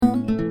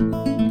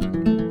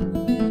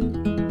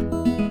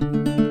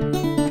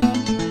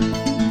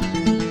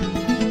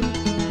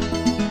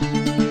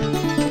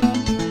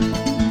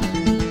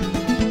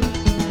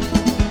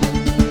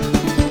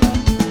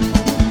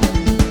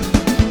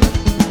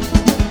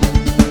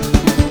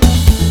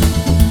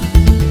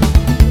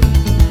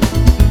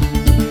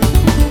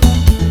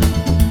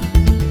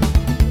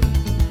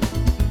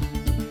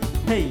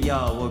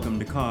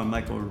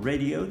Carmichael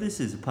Radio. This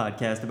is a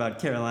podcast about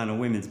Carolina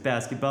women's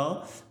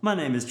basketball. My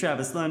name is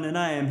Travis Lund, and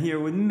I am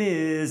here with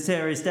Ms.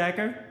 Terry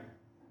Stacker.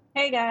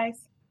 Hey, guys.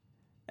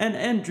 And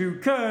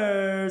Andrew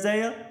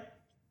Kurzaya.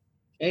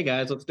 Hey,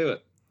 guys, let's do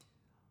it.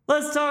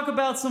 Let's talk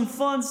about some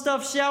fun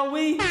stuff, shall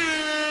we?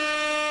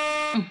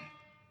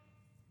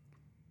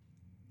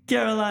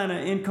 Carolina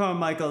in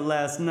Carmichael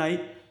last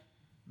night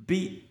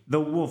beat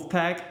the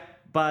Wolfpack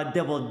by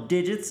double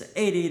digits,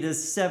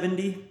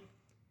 80-70.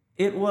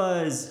 It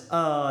was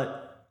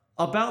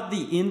about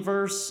the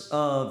inverse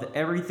of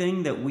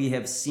everything that we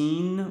have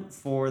seen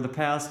for the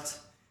past,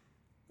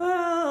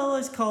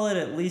 let's call it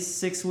at least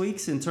 6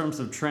 weeks in terms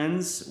of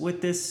trends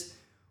with this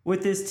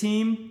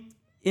team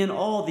in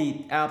all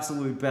the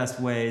absolute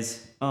best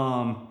ways.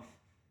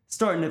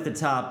 Starting at the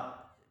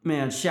top,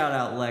 man, shout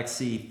out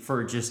Lexi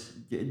for just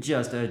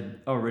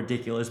a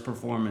ridiculous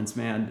performance,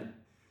 man.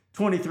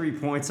 23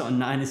 points on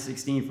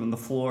 9-16 from the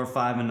floor,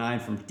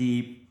 5-9 from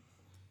deep.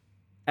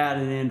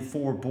 Added in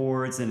 4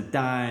 boards and a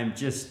dime,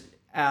 just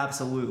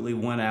absolutely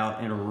went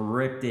out and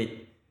ripped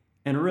it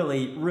and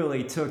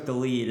really took the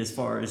lead as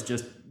far as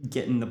just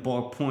getting the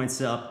bulk points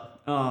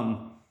up.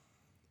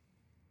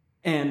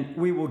 And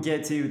we will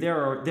get to,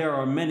 there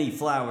are many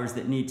flowers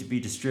that need to be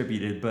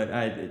distributed, but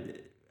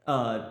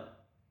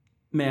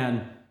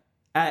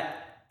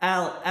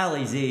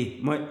Allie Z,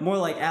 more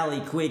like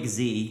Allie Quick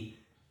Z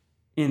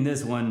in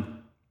this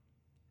one.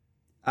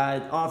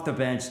 Off the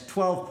bench,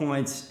 12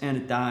 points and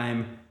a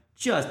dime.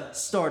 Just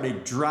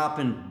started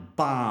dropping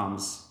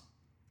bombs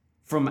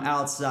from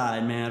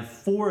outside, man.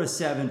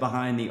 4-7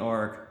 behind the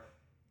arc.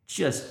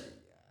 Just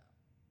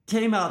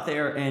came out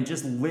there and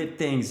just lit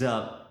things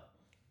up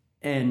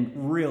and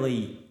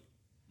really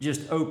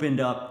just opened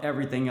up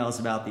everything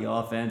else about the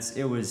offense.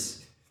 It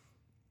was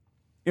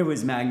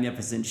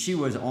magnificent. She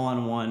was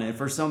on one. And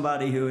for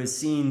somebody who has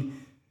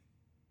seen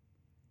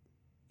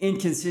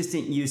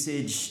inconsistent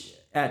usage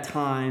at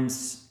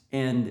times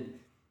and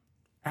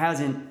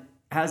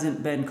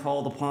hasn't been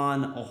called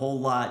upon a whole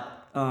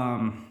lot,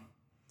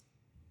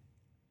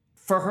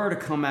 for her to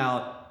come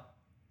out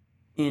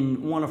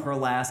in one of her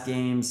last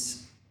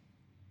games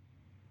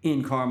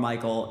in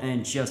Carmichael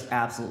and just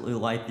absolutely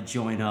light the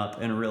joint up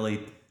and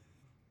really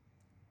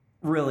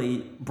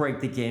break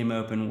the game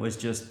open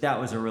that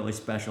was a really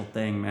special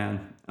thing,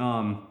 man.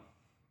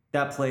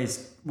 That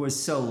place was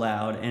so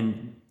loud,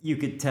 and you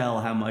could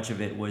tell how much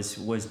of it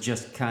was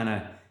just kind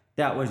of,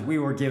 we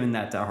were giving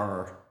that to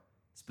her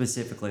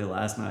specifically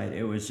last night.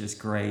 It was just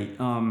great.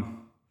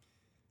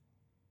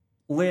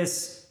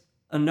 Liz,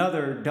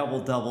 another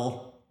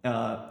double-double,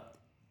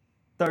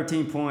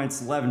 13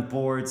 points, 11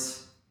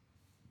 boards,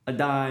 a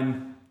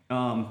dime.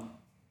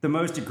 The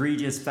most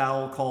egregious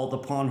foul called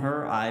upon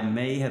her I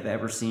may have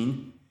ever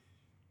seen.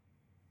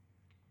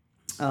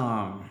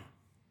 That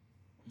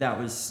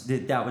was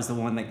the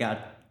one that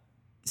got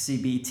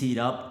CB teed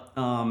up.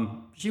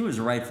 She was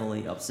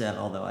rightfully upset,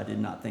 although I did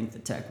not think the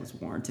tech was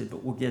warranted,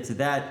 but we'll get to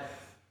that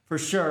for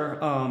sure.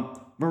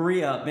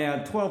 Maria,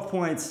 man, 12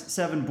 points,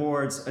 7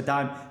 boards, a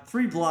dime,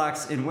 3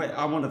 blocks. And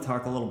I want to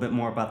talk a little bit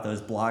more about those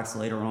blocks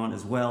later on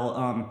as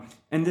well.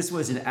 And this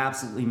was an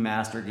absolutely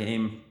master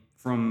game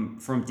from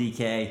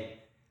DK.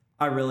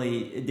 I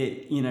really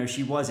did,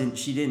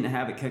 she didn't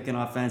have it cooking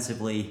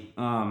offensively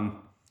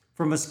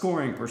from a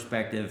scoring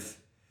perspective.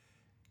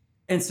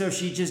 And so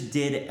she just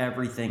did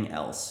everything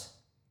else.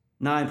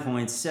 9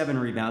 points, 7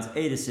 rebounds,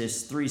 8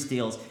 assists, 3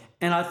 steals.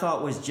 And I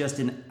thought was just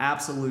an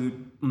absolute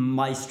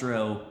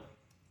maestro,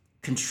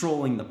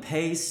 controlling the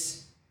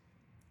pace,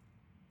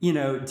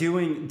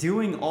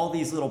 doing all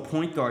these little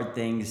point guard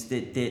things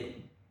that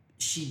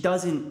she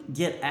doesn't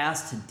get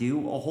asked to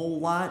do a whole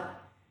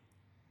lot,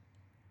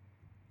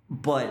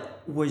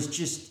 but was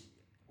just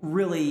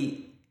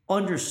really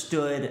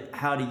understood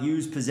how to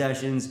use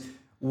possessions,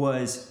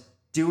 was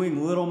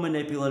doing little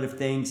manipulative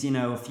things,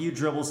 a few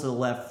dribbles to the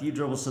left, a few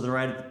dribbles to the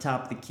right at the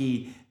top of the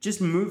key,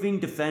 just moving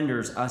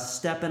defenders a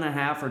step and a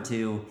half or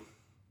two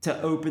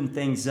to open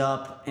things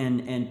up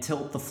and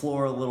tilt the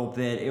floor a little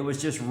bit. It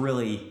was just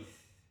really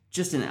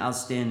just an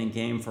outstanding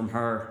game from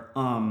her.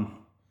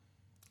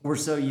 We're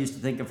so used to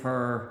think of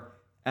her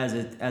as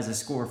a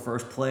score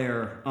first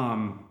player,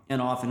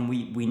 and often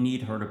we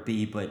need her to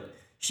be, but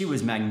she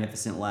was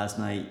magnificent last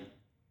night,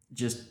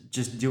 just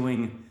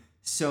doing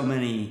so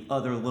many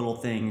other little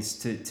things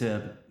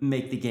to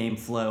make the game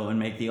flow and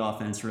make the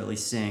offense really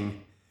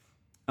sing.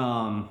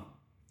 And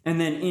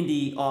then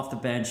Indy off the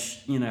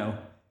bench,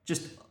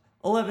 just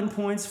 11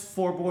 points,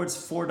 4 boards,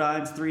 4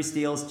 dimes, 3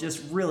 steals.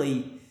 Just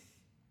really,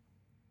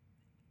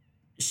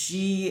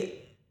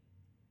 she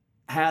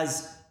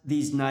has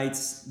these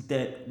nights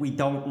that we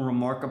don't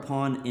remark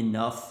upon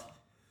enough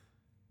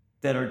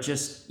that are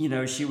just,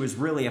 she was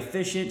really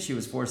efficient. She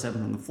was 4-7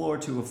 from the floor,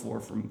 2 of 4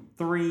 from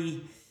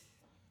 3.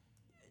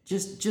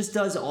 Just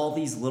does all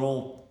these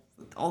little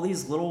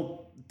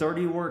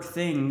dirty work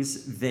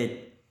things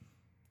that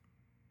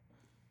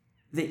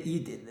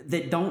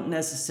don't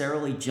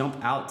necessarily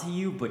jump out to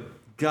you, but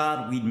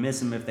God, we'd miss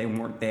them if they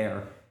weren't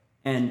there.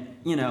 And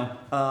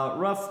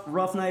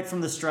rough night from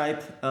the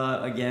stripe.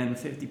 Again,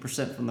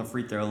 50% from the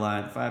free throw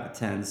line, 5 of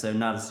 10. So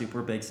not a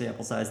super big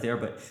sample size there.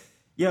 But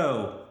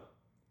yo,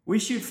 we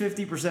shoot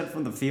 50%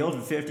 from the field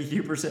and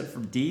 52%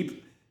 from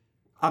deep.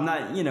 I'm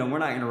not, we're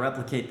not going to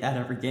replicate that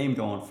every game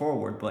going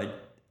forward.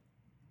 But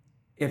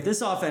if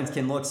this offense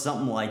can look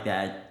something like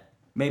that,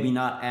 maybe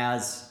not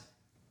as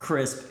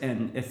crisp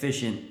and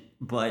efficient,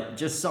 but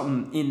just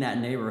something in that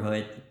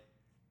neighborhood,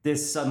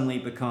 this suddenly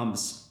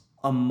becomes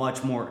a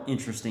much more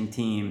interesting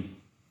team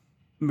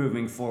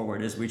moving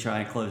forward as we try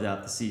and close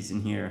out the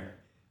season here.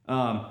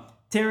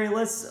 Terry,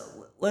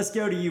 let's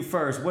go to you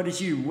first. What did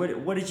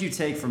you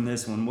take from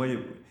this one?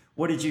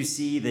 What did you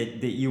see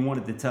that you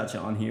wanted to touch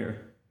on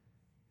here?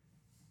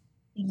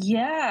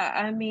 Yeah,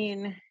 I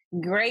mean,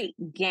 great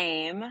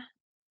game,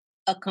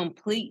 a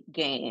complete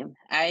game.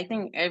 I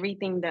think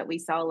everything that we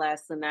saw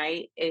last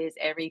night is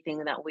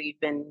everything that we've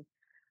been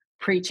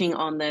preaching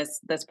on this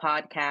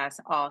podcast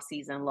all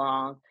season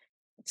long.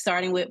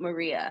 Starting with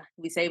Maria.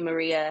 We say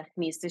Maria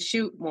needs to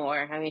shoot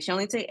more. I mean, she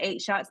only took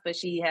 8 shots, but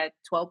she had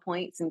 12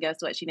 points. And guess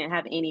what? She didn't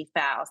have any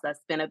fouls.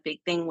 That's been a big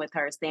thing with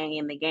her staying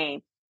in the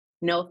game.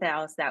 No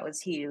fouls. That was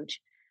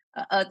huge.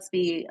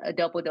 Utsby, a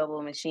double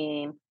double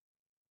machine.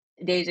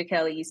 Deja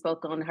Kelly, you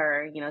spoke on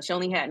her. You know, she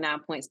only had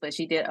 9 points, but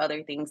she did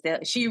other things.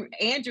 That she,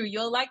 Andrew,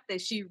 you'll like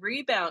this. She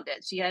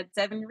rebounded. She had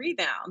 7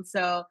 rebounds.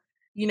 So,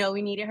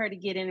 we needed her to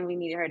get in, and we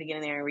needed her to get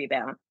in there and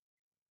rebound.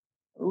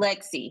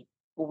 Lexi,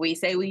 we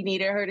say we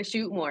needed her to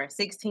shoot more.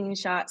 16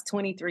 shots,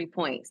 23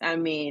 points. I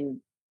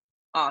mean,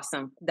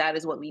 awesome. That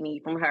is what we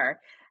need from her.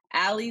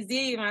 Allie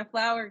Z, my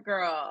flower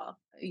girl.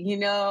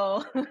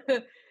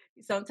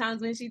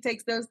 Sometimes when she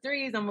takes those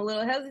threes, I'm a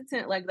little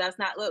hesitant. Like, that's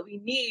not what we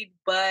need.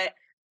 But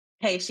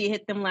hey, she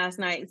hit them last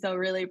night. So,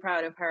 really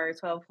proud of her.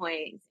 12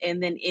 points.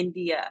 And then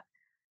India.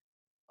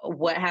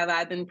 What have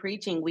I been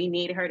preaching? We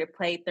need her to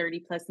play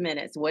 30 plus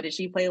minutes. What did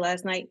she play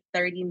last night?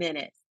 30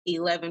 minutes,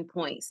 11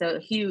 points. So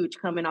huge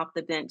coming off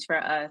the bench for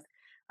us.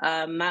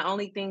 My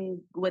only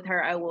thing with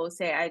her, I will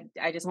say,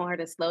 I just want her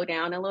to slow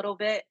down a little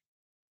bit.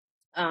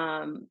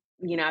 I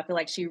feel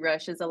like she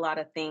rushes a lot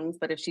of things,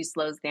 but if she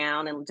slows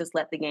down and just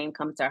let the game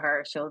come to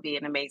her, she'll be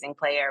an amazing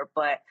player.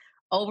 But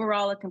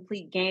overall, a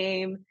complete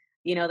game.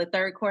 The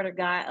third quarter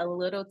got a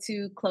little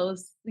too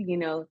close,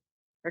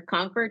 for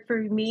comfort for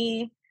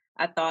me.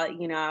 I thought,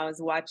 I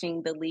was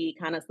watching the league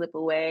kind of slip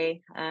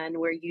away, and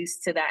we're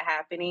used to that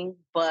happening.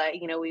 But,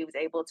 we was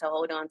able to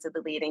hold on to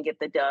the lead and get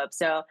the dub.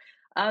 So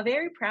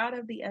very proud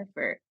of the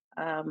effort.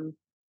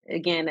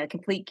 Again, a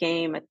complete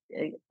game.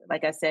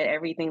 Like I said,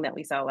 everything that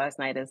we saw last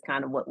night is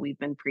kind of what we've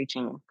been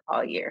preaching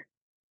all year.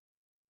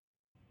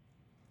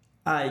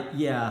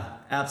 Yeah,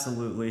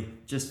 absolutely,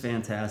 just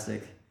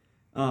fantastic.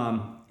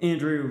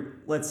 Andrew,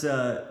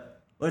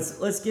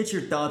 let's get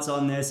your thoughts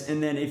on this,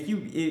 and then if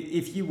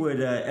you would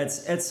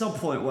at some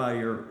point while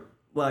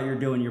you're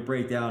doing your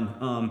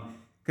breakdown,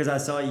 because I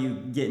saw you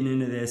getting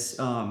into this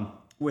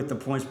with the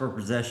points per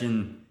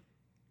possession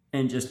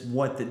and just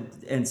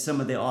and some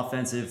of the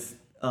offensive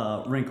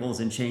wrinkles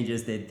and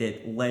changes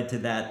that led to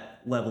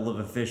that level of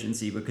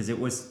efficiency, because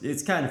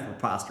it's kind of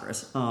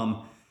preposterous.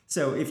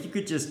 So if you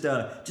could just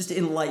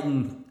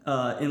enlighten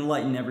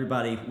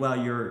everybody while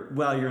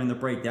you're in the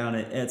breakdown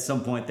at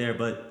some point there,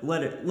 but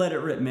let it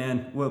rip,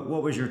 man.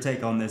 What was your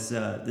take on this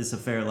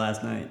affair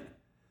last night?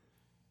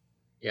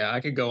 Yeah,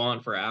 I could go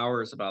on for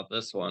hours about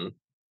this one.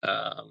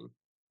 Um,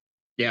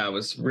 yeah, it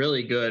was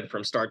really good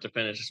from start to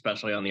finish,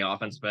 especially on the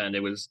offensive end.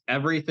 It was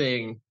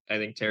everything I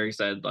think Terry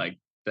said, like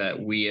that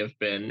we have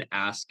been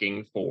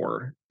asking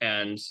for.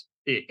 And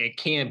it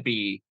can't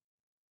be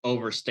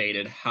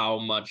overstated how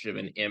much of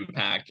an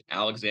impact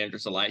Alexandra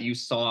Salat. You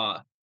saw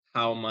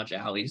how much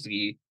Ali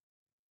Z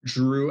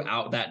drew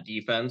out that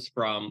defense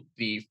from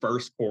the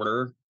first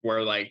quarter,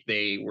 where like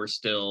they were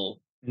still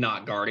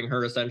not guarding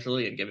her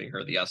essentially and giving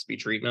her the SB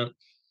treatment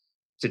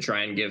to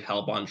try and give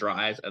help on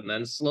drives. And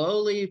then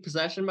slowly,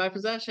 possession by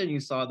possession, you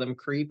saw them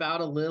creep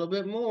out a little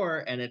bit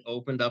more, and it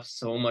opened up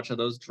so much of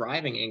those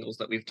driving angles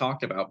that we've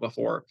talked about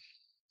before.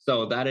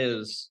 So that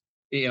is,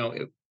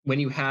 when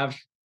you have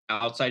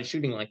outside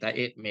shooting like that,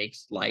 it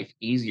makes life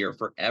easier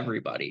for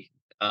everybody.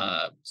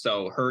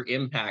 So her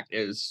impact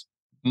is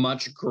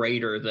much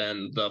greater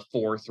than the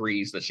 4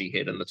 threes that she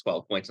hit and the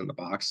 12 points in the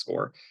box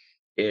score.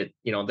 There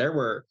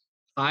were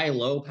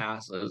high-low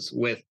passes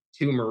with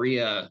to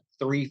Maria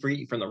 3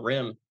 feet from the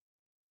rim,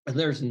 and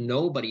there's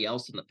nobody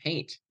else in the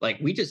paint. Like,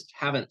 we just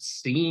haven't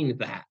seen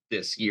that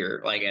this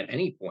year, like at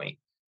any point.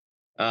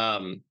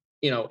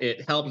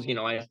 It helps,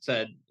 I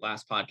said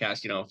last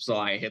podcast, if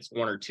Zelaya hits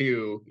 1 or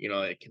 2,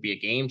 it could be a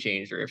game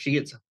changer. If she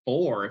hits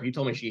 4, if you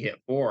told me she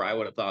hit 4, I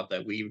would have thought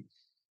that we'd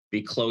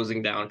be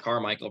closing down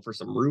Carmichael for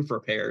some roof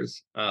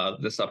repairs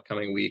this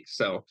upcoming week.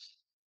 So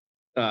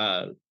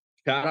uh,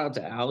 shout out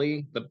to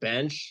Allie. The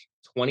bench,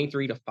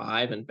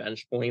 23-5 in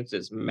bench points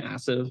is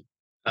massive.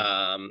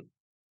 Um,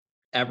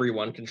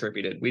 Everyone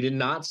contributed. We did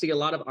not see a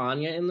lot of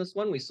Anya in this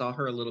one. We saw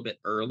her a little bit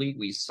early.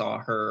 We saw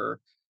her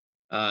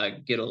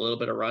get a little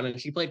bit of run, and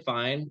she played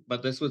fine.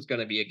 But this was going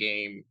to be a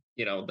game,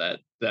 that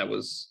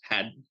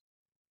had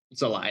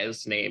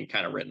Zelaya's name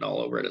kind of written all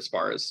over it as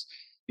far as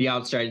the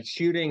outside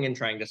shooting and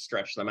trying to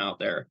stretch them out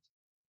there.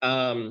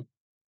 Um,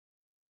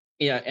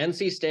 yeah,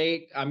 NC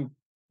State, I'm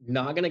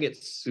not going to get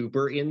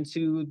super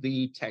into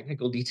the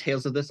technical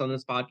details of this on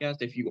this podcast.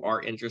 If you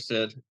are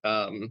interested,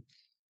 I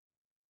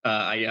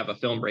have a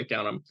film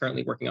breakdown. I'm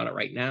currently working on it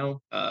right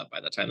now.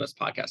 By the time this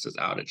podcast is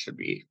out, it should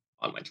be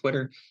on my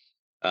Twitter.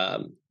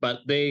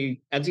 But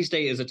NC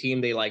State is a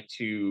team, they like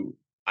to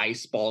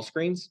ice ball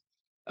screens.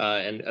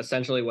 And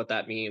essentially what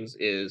that means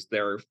is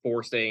they're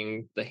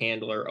forcing the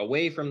handler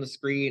away from the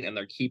screen and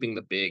they're keeping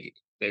the big,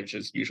 which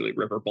is usually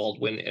River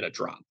Baldwin, in a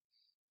drop.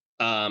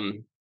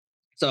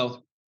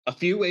 So a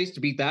few ways to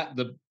beat that.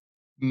 The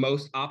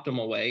most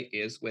optimal way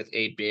is with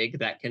a big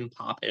that can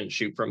pop and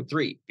shoot from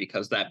three,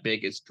 because that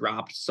big is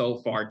dropped so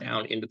far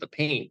down into the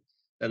paint,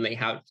 then they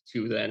have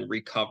to then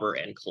recover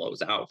and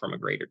close out from a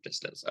greater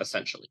distance,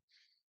 essentially.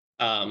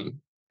 And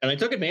I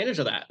took advantage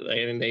of that.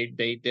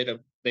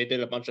 They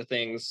did a bunch of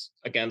things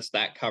against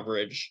that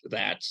coverage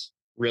that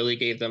really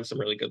gave them some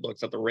really good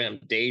looks at the rim.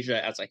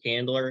 Deja, as a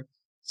handler,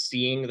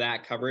 seeing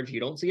that coverage, you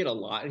don't see it a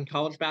lot in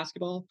college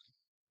basketball.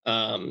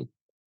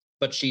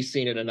 But she's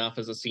seen it enough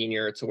as a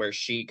senior to where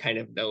she kind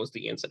of knows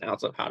the ins and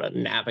outs of how to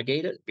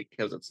navigate it,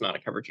 because it's not a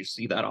coverage you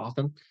see that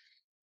often.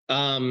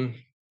 And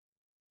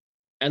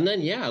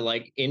then, yeah,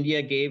 like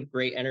India gave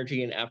great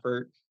energy and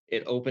effort.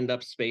 It opened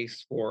up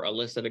space for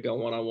Alyssa to go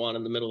one-on-one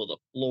in the middle of the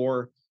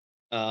floor.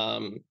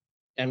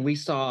 And we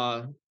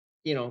saw,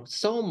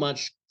 so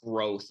much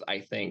growth,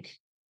 I think,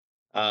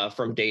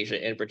 from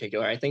Deja in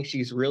particular. I think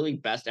she's really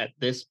best at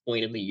this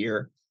point in the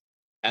year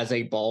as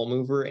a ball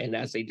mover and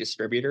as a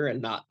distributor,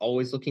 and not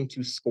always looking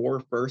to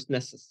score first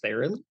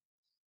necessarily.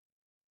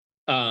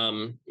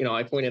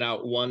 I pointed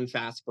out one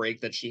fast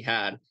break that she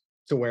had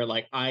to where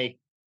like I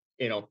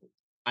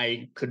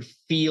could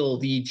feel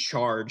the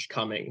charge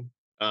coming.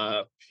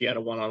 She had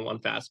a one-on-one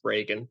fast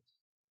break, and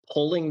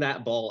pulling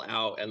that ball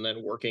out and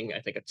then working,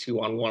 I think, a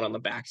 2-on-1 on the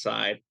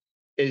backside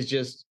is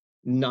just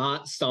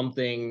not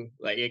something,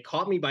 like, it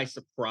caught me by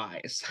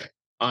surprise,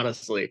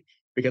 honestly,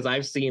 because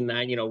I've seen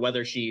that,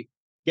 whether she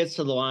gets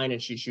to the line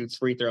and she shoots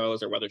free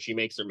throws, or whether she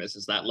makes or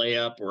misses that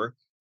layup, or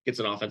gets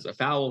an offensive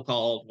foul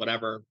called,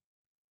 whatever.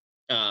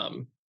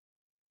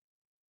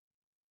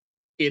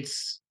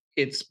 It's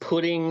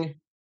putting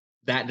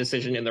that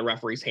decision in the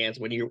referee's hands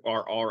when you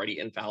are already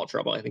in foul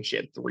trouble. I think she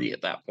had 3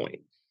 at that point.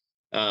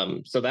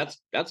 So that's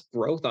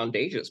growth on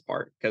Deja's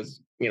part,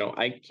 because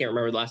I can't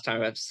remember the last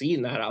time I've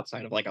seen that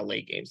outside of like a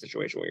late game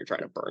situation where you're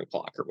trying to burn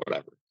clock or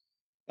whatever.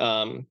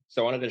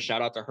 So I wanted to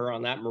shout out to her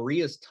on that.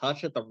 Maria's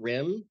touch at the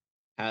rim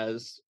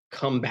has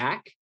come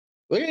back.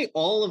 Literally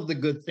all of the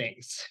good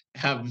things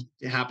have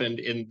happened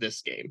in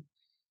this game.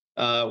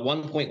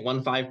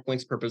 1.15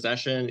 points per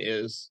possession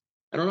is,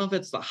 I don't know if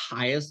it's the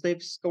highest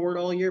they've scored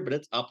all year, but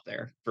it's up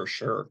there for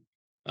sure.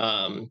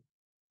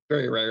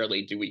 Very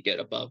rarely do we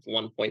get above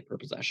 1 point per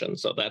possession.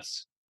 So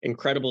that's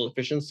incredible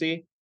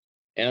efficiency.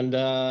 And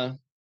the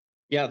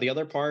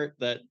other part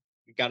that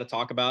we got to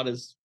talk about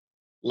is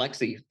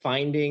Lexi,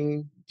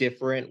 finding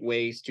different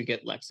ways to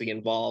get Lexi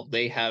involved.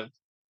 They have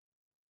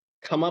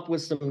come up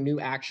with some new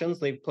actions.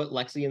 They've put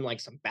Lexi in like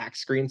some back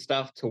screen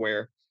stuff to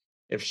where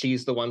if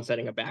she's the one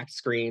setting a back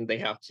screen, they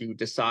have to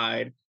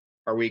decide,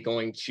 are we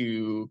going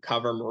to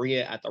cover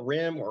Maria at the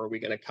rim, or are we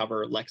going to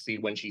cover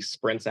Lexi when she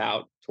sprints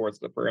out towards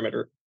the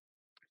perimeter?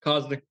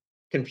 Caused the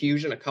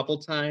confusion a couple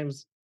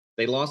times.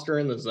 They lost her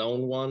in the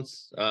zone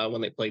once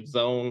when they played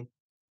zone.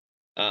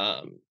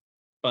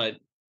 But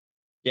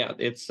yeah,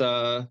 it's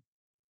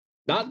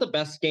not the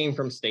best game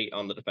from State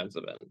on the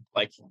defensive end,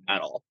 like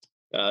at all.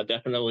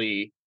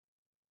 Definitely,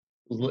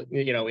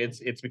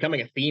 it's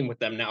becoming a theme with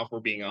them now, if we're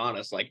being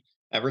honest. Like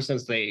ever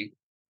since they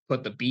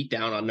put the beat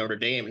down on Notre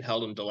Dame and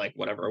held them to like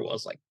whatever it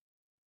was, like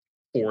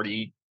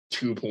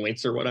 42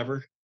 points or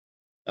whatever.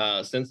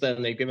 Since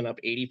then, they've given up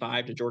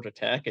 85 to Georgia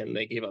Tech, and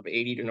they gave up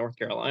 80 to North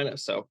Carolina.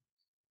 So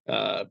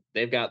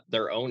they've got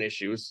their own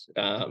issues.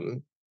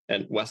 And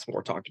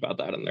Westmore talked about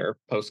that in their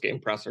post-game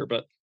presser.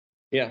 But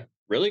yeah,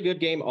 really good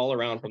game all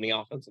around from the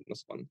offense in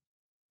this one.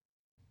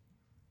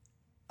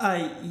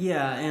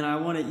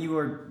 And you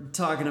were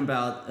talking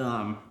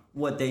about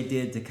what they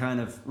did to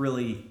kind of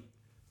really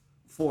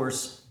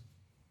force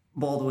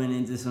Baldwin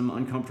into some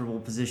uncomfortable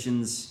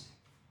positions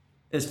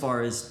as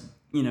far as,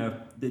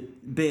 the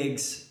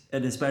bigs,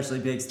 and especially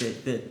bigs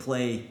that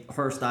play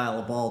her style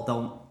of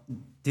ball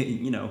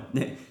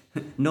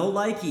no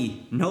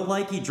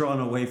likey drawn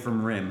away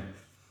from rim.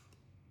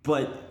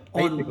 But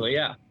basically,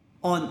 yeah.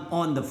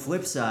 On the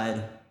flip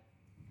side,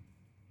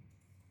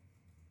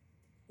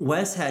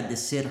 Wes had to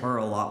sit her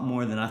a lot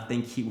more than I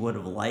think he would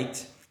have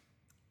liked,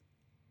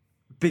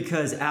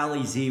 because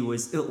Ali Z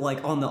was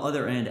like on the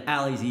other end.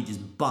 Ali Z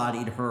just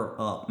bodied her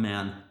up,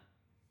 man.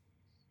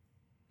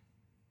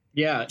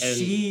 Yeah, and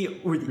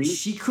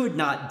she could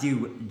not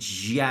do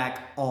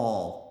jack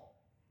all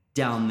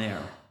down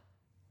there,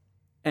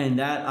 and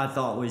that I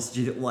thought was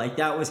just like,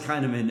 that was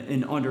kind of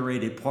an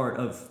underrated part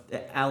of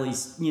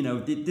Ali's.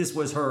 This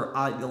was her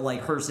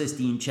her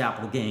Sistine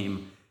Chapel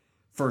game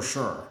for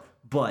sure.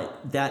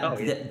 But Oh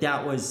yeah.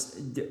 that was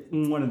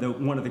one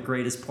of the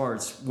greatest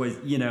parts was,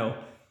 and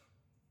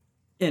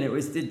it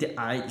was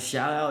I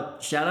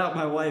shout out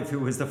my wife, who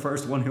was the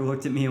first one who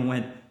looked at me and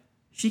went,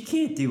 she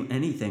can't do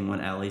anything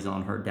when Allie's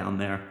on her down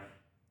there.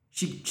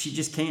 She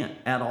just can't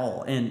at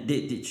all. And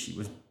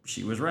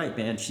she was right,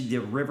 man. The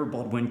River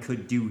Baldwin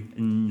could do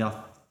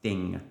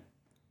nothing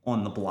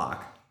on the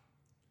block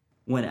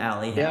when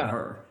Allie had Yeah.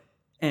 her.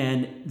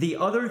 And the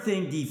other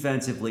thing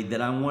defensively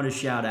that I want to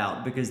shout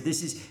out, because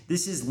this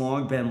has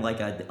long been like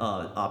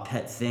a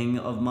pet thing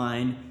of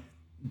mine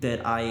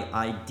that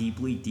I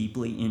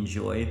deeply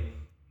enjoy.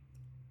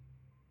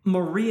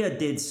 Maria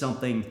did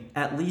something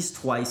at least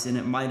twice, and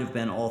it might have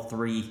been all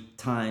three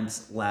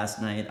times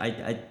last night.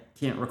 I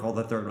can't recall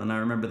the third one. I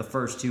remember the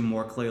first two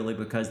more clearly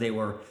because they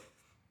were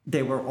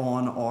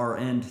on our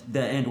end,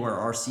 the end where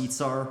our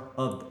seats are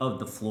of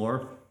the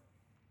floor.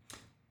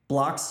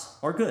 Blocks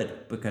are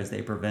good because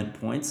they prevent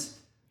points.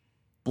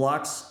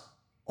 Blocks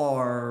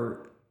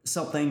are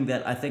something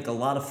that I think a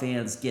lot of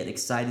fans get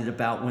excited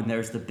about when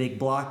there's the big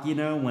block,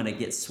 when it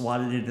gets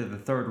swatted into the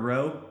third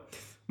row.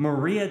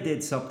 Maria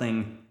did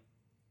something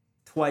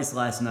twice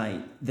last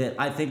night that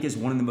I think is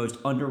one of the most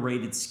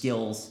underrated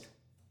skills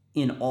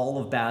in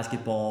all of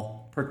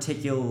basketball,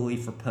 particularly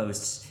for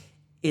posts,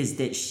 is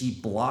that she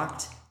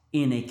blocked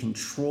in a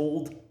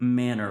controlled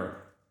manner,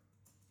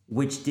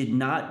 which did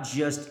not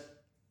just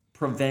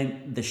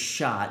prevent the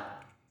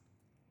shot,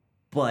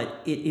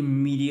 but it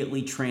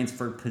immediately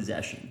transferred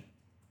possession.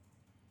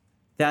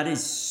 That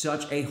is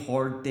such a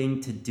hard thing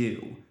to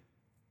do.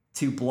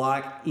 To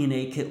block in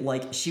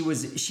she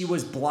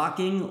was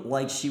blocking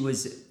like she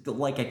was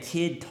like a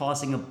kid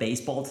tossing a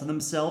baseball to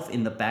themselves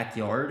in the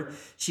backyard.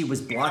 She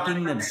was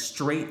blocking them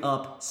straight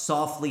up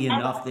softly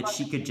enough that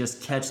she could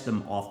just catch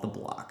them off the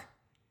block.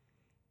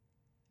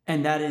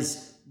 And that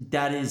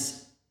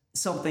is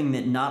something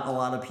that not a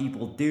lot of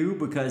people do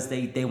because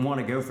they want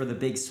to go for the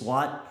big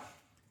swat.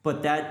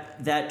 But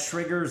that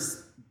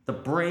triggers the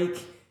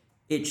break.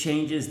 It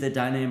changes the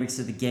dynamics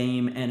of the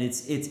game, and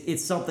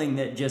it's something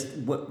that just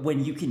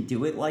when you can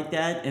do it like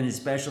that, and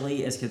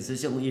especially as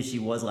consistently as she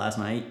was last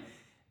night,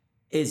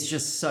 it's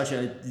just such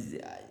a.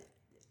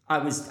 I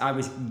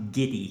was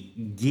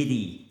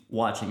giddy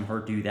watching her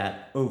do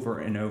that over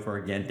and over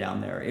again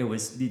down there. It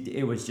was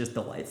just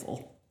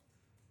delightful.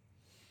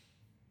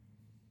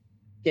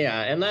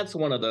 Yeah, and that's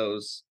one of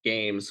those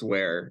games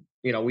where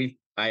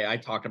I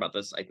talked about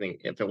this. I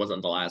think if it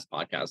wasn't the last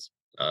podcast,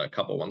 a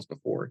couple ones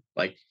before,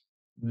 like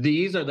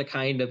these are the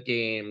kind of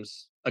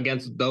games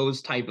against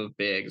those type of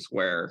bigs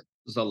where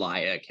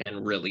Zelaya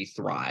can really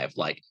thrive.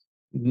 Like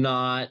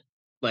not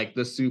like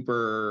the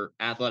super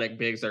athletic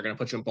bigs that are going to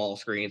put you in ball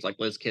screens like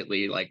Liz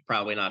Kitley. Like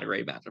probably not a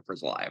great matchup for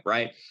Zelaya,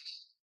 right?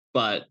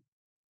 But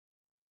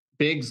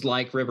bigs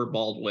like River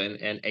Baldwin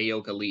and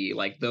Ayoka Lee,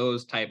 like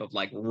those type of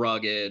like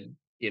rugged,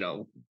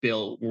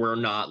 Bill, we're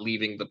not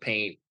leaving the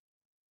paint.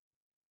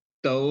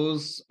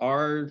 Those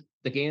are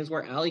the games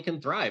where Allie can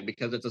thrive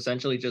because it's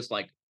essentially just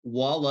like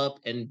wall up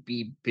and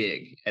be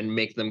big and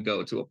make them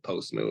go to a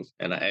post move.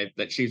 And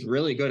that she's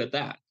really good at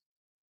that.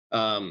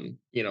 Um,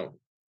 you know,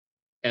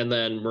 and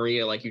then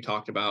Maria, like you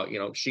talked about,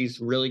 she's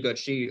really good.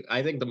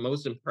 I think the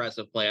most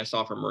impressive play I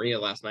saw from Maria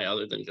last night,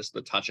 other than just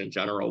the touch in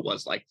general,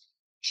 was like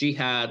she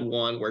had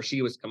one where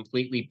she was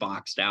completely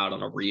boxed out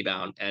on a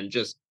rebound and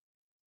just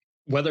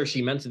whether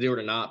she meant to do it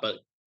or not,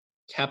 but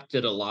kept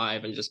it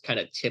alive and just kind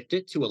of tipped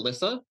it to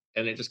Alyssa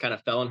and it just kind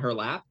of fell in her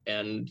lap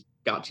and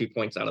got 2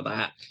 points out of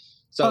that.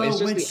 So it's Oh,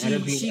 just when the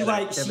energy and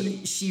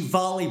activity. she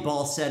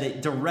volleyball set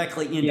it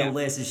directly into Yeah.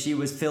 Liz as she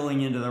was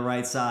filling into the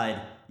right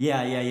side.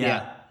 Yeah.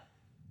 Yeah.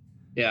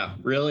 Yeah.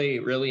 Really,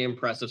 really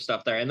impressive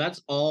stuff there. And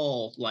that's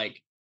all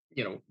like,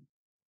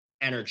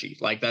 energy.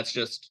 Like that's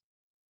just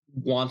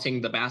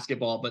wanting the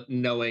basketball, but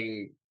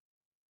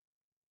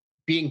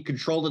being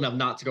controlled enough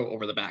not to go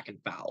over the back and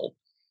foul.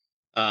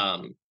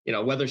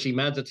 Whether she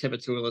meant to tip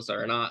it to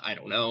Alyssa or not, I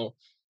don't know.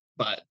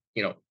 But,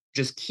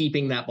 just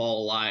keeping that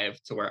ball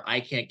alive to where I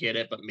can't get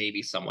it, but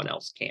maybe someone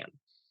else can.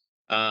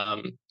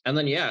 And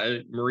then, yeah,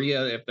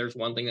 Maria, if there's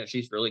one thing that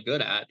she's really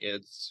good at,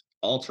 it's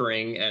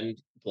altering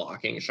and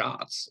blocking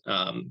shots.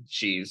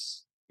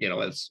 She's,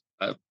 it's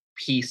a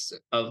piece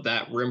of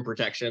that rim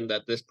protection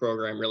that this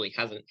program really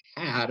hasn't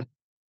had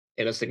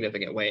in a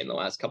significant way in the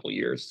last couple of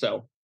years.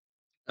 So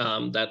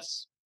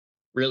that's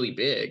really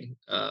big.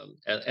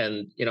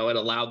 And it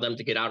allowed them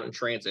to get out and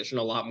transition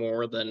a lot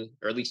more than,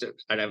 or at least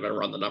I haven't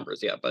run the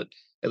numbers yet, but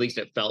at least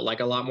it felt like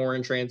a lot more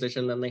in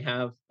transition than they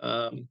have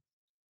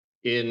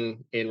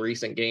in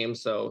recent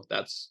games. So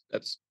that's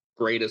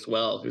great as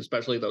well,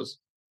 especially those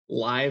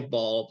live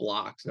ball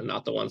blocks and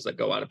not the ones that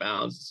go out of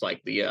bounds. It's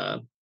like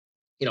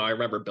I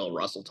remember Bill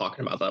Russell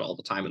talking about that all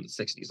the time in the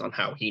 60s on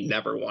how he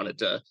never wanted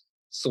to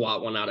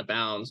swat one out of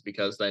bounds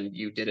because then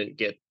you didn't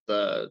get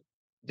the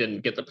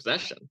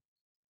possession.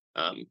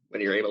 When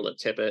you're able to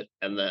tip it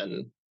and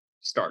then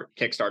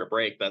kickstart a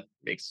break, that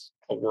makes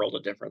a world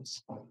of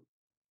difference.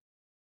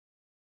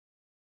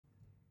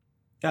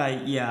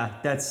 Yeah,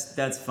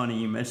 that's funny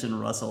you mentioned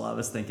Russell. I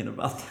was thinking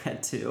about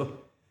that too.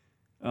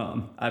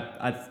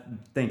 I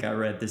think I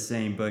read the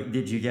same book.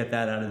 Did you get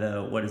that out of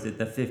the, what is it,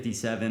 the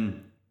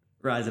 57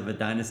 Rise of a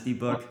Dynasty Uh,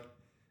 book?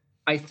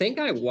 I think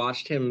I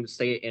watched him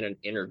say it in an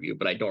interview,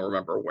 but I don't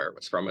remember where it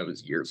was from. It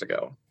was years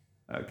ago.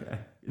 Okay.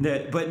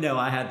 But no,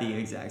 I had the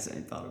exact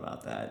same thought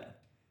about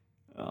that.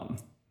 Um,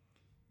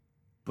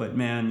 but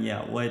man,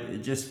 yeah, what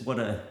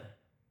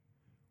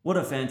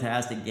a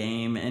fantastic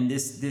game. And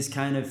this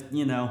kind of,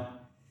 you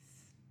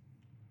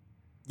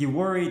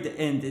worried,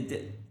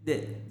 and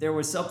there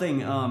was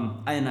something,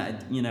 and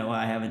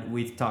I haven't,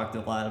 we've talked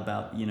a lot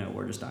about,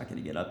 we're just not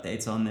going to get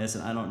updates on this,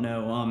 and I don't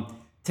know.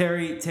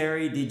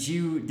 Terry, did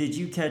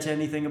you catch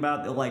anything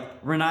about,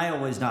 like,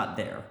 Renaya was not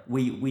there.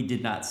 We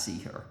did not see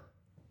her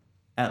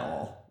at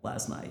all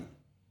last night.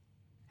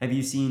 Have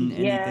you seen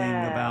anything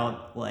Yeah.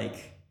 about,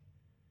 like?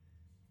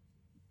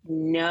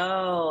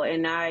 No,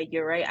 and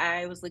you're right.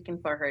 I was looking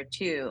for her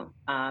too.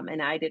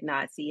 And I did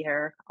not see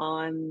her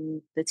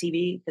on the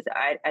TV because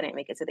I didn't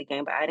make it to the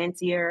game, but I didn't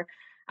see her.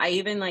 I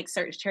even like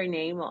searched her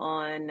name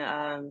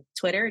on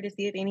Twitter to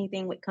see if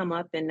anything would come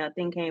up and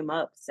nothing came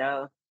up.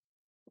 So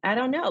I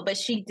don't know, but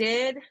she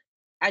did.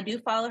 I do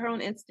follow her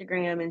on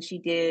Instagram and she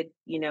did,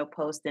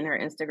 post in her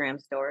Instagram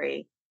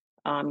story,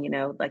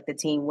 like the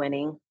team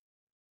winning.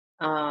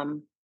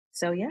 Um,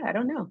 so yeah, I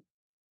don't know.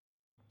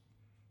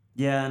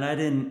 Yeah, and I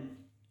didn't.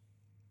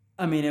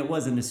 I mean, it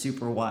wasn't a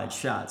super wide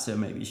shot, so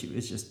maybe she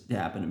was just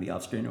happened to be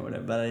off screen or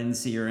whatever. But I didn't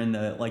see her in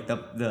the, like,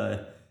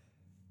 the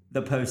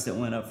post that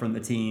went up from the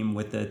team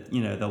with the,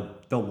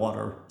 the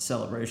water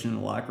celebration in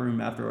the locker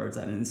room afterwards.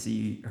 I didn't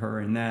see her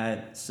in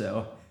that,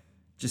 so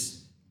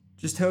just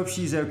just hope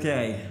she's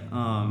okay.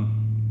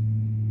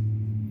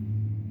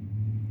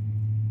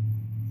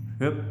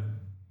 Yep.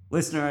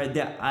 Listener,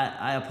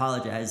 I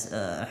apologize.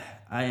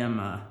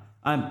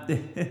 I'm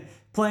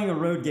playing a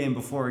road game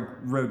before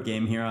a road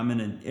game here. I'm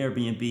in an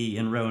Airbnb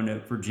in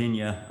Roanoke,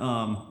 Virginia.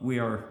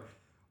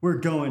 We're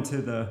going to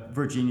the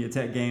Virginia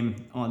Tech game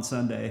on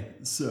Sunday,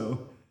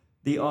 so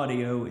the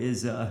audio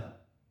is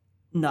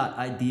not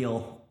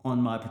ideal on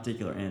my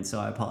particular end. So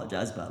I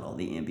apologize about all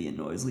the ambient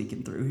noise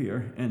leaking through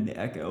here and the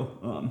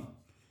echo.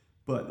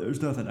 But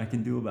there's nothing I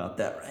can do about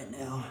that right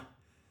now.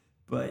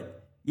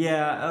 But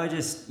yeah, I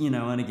just,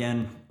 and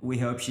again, we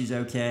hope she's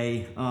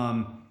okay.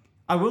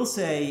 I will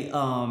say,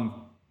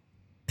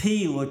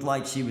 P looked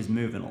like she was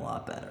moving a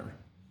lot better.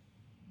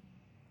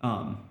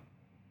 Um,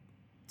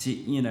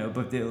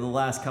 but the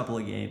last couple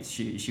of games,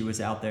 she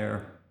was out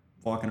there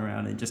walking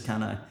around and just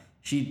kind of,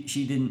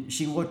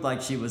 she looked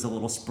like she was a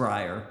little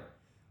sprier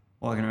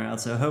walking around.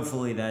 So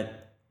hopefully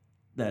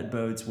that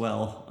bodes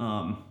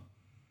well.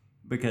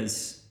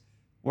 Because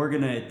we're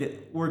gonna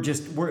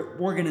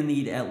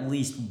need at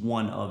least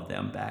one of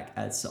them back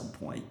at some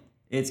point.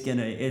 It's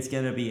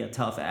gonna be a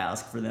tough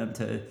ask for them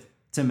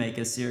to make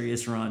a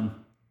serious run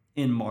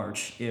in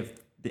March if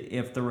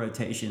the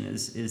rotation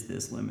is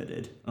this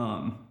limited.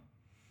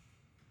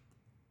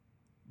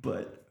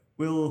 But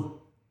we'll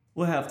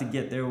have to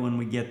get there when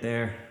we get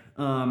there.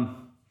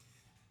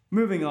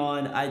 Moving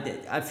on,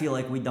 I feel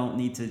like we don't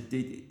need to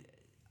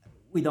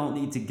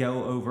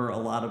go over a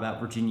lot about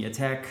Virginia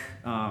Tech.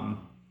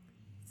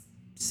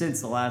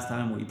 Since the last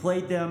time we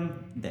played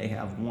them, they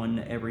have won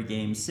every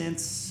game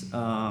since,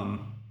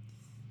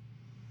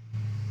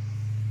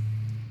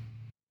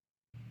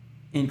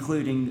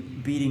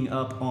 including beating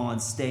up on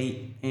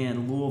State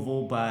and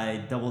Louisville by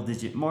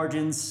double-digit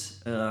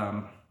margins.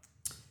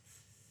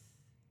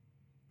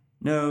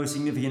 No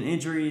significant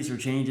injuries or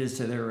changes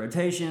to their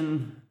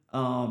rotation.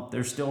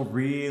 They're still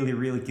really,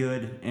 really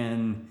good,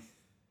 and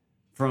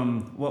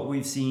from what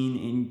we've seen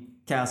in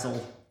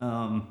Castle,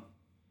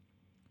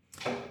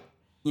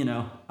 you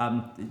know,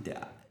 um,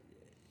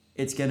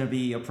 it's going to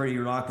be a pretty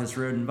raucous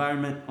road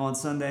environment on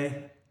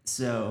Sunday.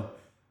 So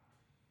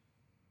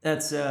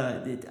that's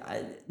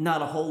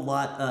not a whole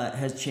lot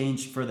has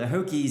changed for the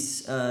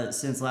Hokies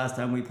since last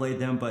time we played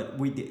them, but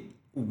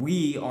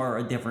we are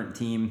a different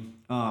team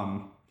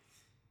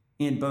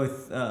in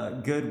both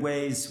good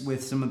ways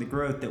with some of the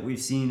growth that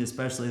we've seen,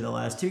 especially the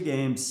last two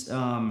games,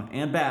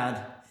 and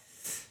bad,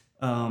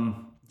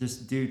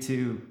 just due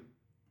to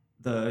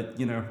the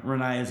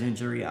Renaya's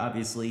injury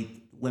obviously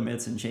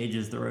limits and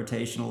changes the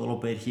rotation a little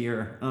bit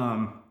here.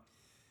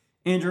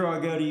 Andrew,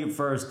 I'll go to you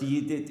first. Do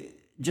you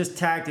just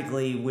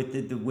tactically with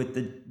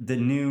the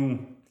new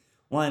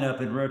lineup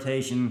and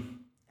rotation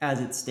as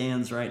it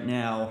stands right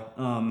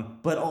now,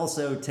 but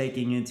also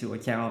taking into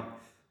account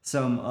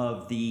some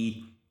of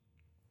the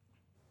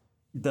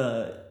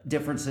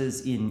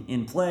differences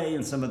in play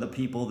and some of the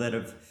people that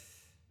have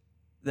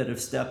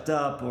stepped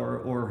up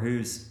or who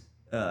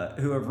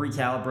have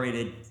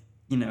recalibrated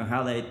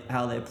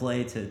how they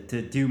play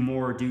to do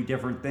more, do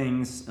different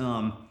things.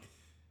 And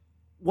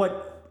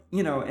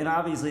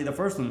obviously the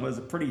first one was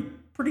a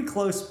pretty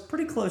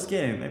close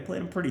game. They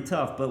played them pretty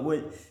tough, but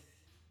with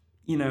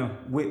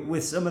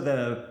some of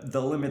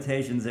the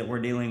limitations that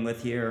we're dealing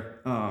with here,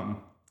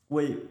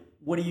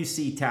 what do you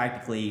see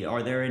tactically?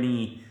 Are there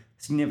any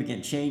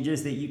significant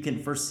changes that you can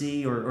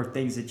foresee or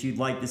things that you'd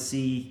like to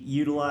see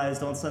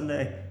utilized on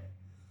Sunday?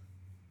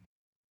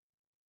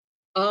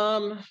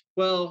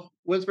 Well,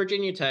 with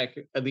Virginia Tech,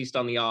 at least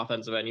on the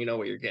offensive end, you know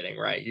what you're getting,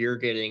 right? You're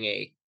getting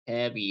a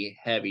heavy,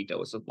 heavy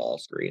dose of ball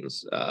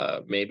screens.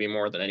 Maybe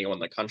more than anyone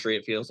in the country.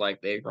 It feels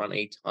like they run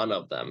a ton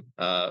of them.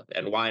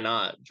 And why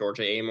not?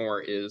 Georgia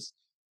Amore is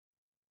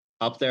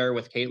up there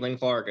with Caitlin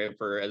Clark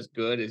for as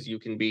good as you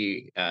can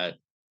be at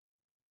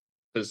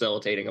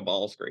facilitating a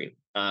ball screen.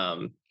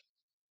 Yeah,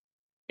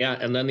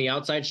 and then the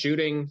outside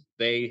shooting,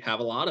 they have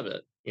a lot of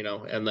it,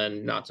 and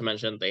then not to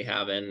mention they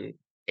have an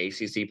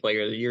ACC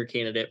Player of the Year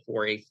candidate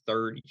for a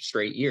third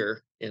straight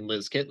year in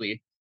Liz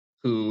Kitley,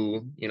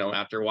 who,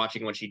 after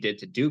watching what she did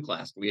to Duke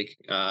last week,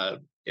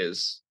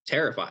 is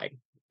terrifying.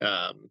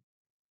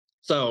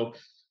 So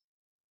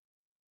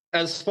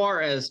as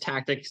far as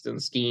tactics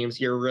and schemes,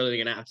 you're really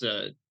going to have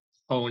to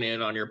hone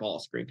in on your ball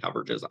screen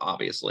coverages,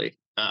 obviously.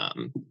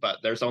 But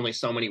there's only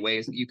so many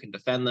ways that you can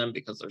defend them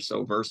because they're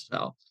so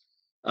versatile.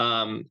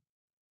 Um,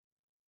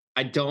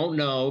 I don't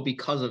know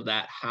because of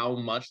that how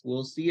much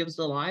we'll see of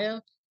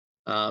Zelaya.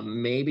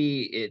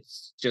 Maybe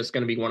it's just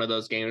going to be one of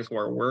those games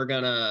where we're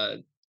going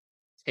to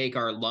take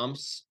our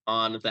lumps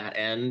on that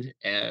end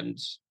and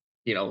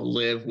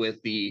live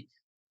with the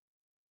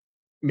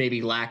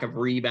maybe lack of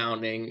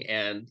rebounding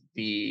and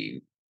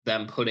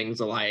them putting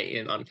Zelaya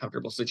in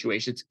uncomfortable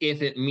situations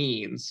if it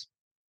means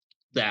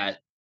that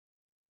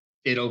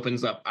it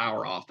opens up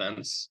our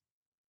offense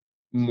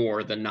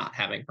more than not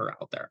having her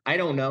out there. I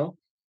don't know.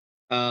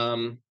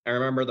 I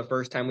remember the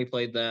first time we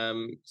played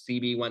them,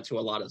 CB went to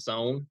a lot of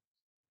zone,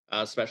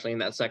 especially in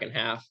that second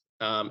half,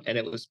 and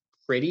it was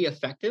pretty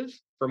effective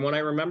from what I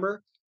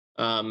remember.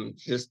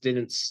 Just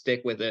didn't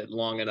stick with it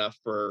long enough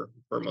for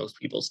most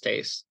people's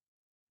taste.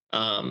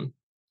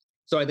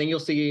 So I think you'll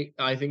see.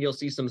 I think you'll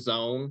see some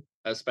zone,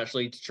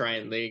 especially to try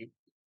and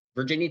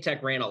Virginia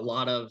Tech ran a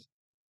lot of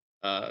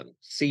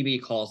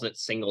CB calls it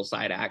single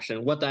side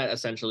action. What that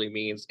essentially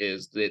means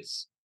is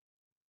it's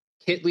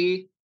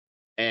Kitley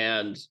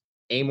and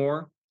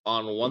Amore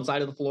on one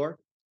side of the floor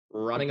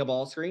running a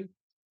ball screen.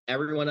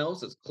 Everyone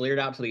else is cleared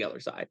out to the other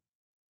side.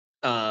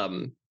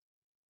 Um,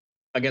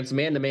 Against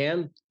man to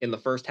man in the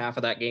first half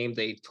of that game,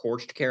 they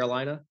torched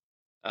Carolina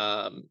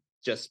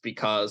just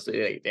because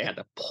they had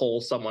to pull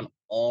someone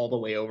all the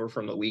way over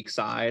from the weak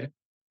side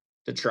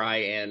to try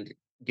and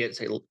get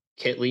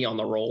Kitley on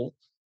the roll.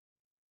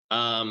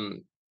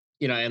 In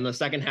the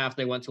second half,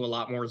 they went to a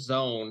lot more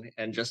zone,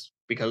 and just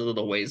because of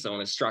the way zone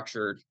is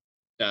structured,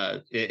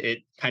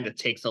 it kind of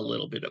takes a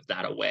little bit of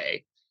that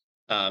away,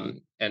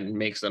 and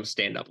makes them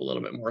stand up a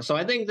little bit more. So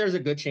I think there's a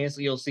good chance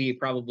that you'll see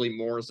probably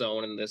more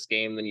zone in this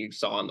game than you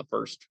saw in the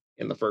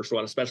first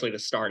one, especially to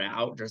start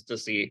out,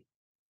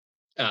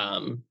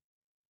 um,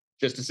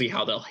 just to see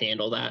how they'll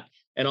handle that.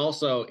 And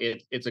also,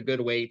 it's a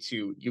good way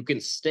you can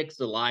stick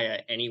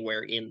Zelaya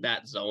anywhere in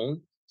that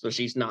zone, so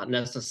she's not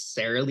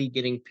necessarily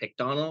getting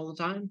picked on all the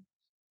time,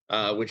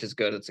 which is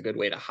good. It's a good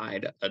way to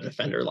hide a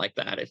defender like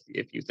that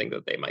if you think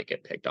that they might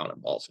get picked on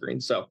at ball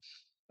screen. So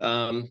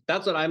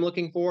that's what I'm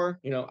looking for.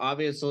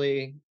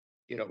 Obviously,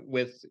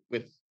 with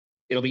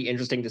it'll be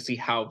interesting to see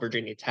how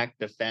Virginia Tech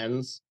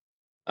defends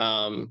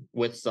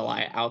with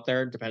Zelaya out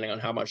there, depending on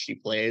how much she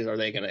plays. Are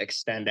they going to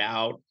extend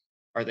out?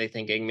 Are they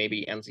thinking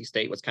maybe NC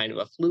State was kind of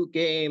a fluke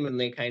game and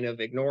they kind of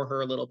ignore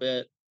her a little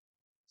bit?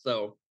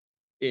 So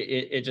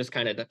it just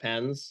kind of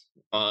depends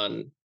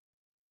on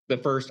the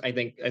first. I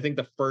think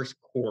the first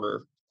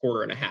quarter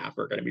and a half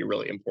are going to be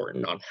really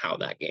important on how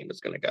that game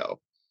is going to go.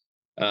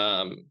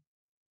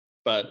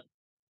 But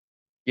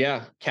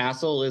yeah,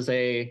 Castle is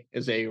a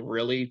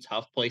really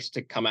tough place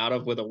to come out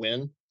of with a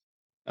win.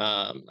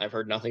 I've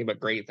heard nothing but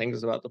great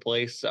things about the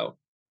place. So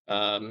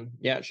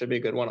yeah, it should be a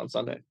good one on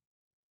Sunday.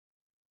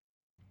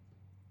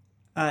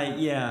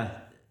 Yeah,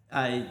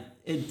 I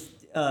it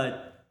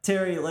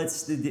Terry,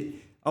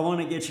 I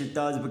want to get your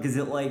thoughts because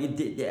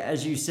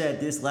as you said,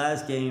 this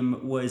last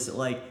game was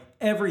like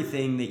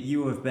everything that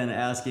you have been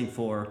asking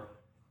for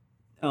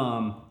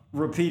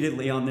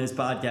repeatedly on this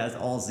podcast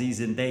all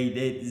season.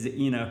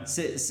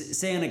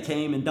 Santa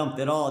came and dumped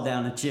it all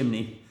down the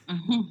chimney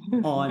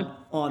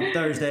on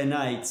Thursday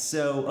night.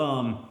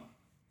 So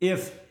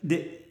if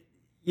the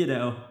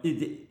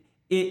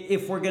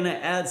if we're gonna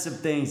add some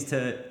things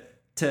to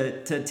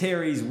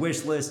Terry's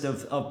wish list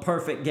of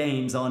perfect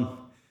games on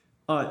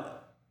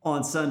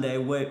Sunday,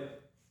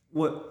 what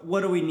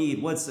do we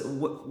need? What's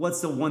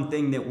the one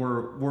thing that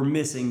we're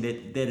missing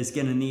that is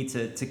going to need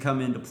to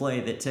come into play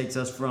that takes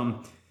us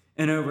from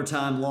an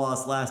overtime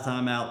loss last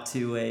time out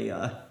to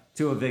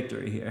a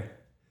victory here?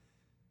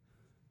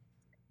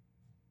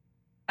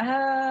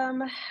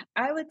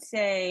 I would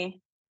say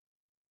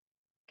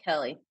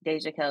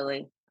Deja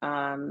Kelly.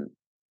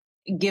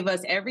 Give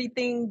us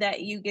everything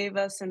that you gave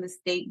us in the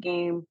state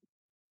game,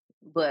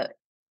 but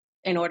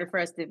in order for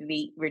us to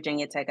beat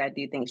Virginia Tech, I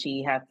do think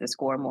she has to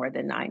score more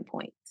than 9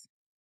 points.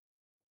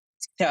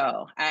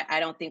 So I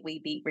don't think we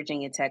beat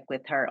Virginia Tech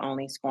with her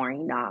only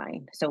scoring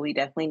 9. So we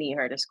definitely need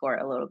her to score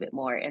a little bit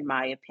more, in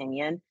my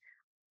opinion.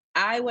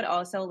 I would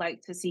also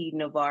like to see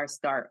Navarre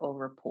start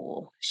over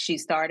Poole. She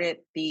started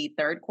the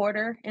third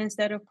quarter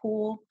instead of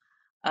Poole.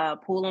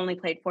 Poole only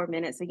played 4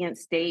 minutes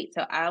against State,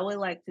 so I would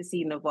like to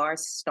see Navarre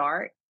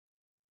start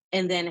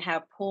and then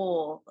have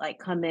Poole like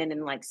come in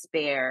and like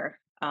spare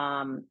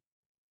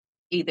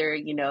either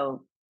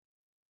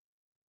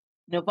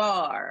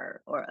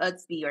Navarre or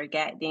Utsby or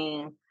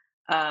Gatding,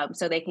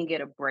 so they can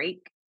get a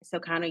break. So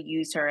kind of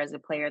use her as a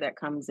player that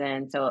comes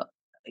in, so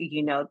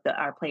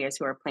our players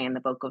who are playing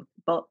the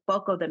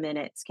bulk of the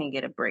minutes can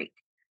get a break.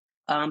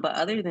 But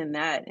other than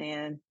that,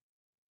 and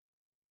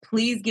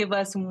please give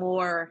us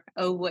more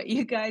of what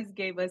you guys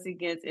gave us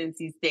against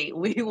NC State.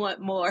 We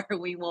want more.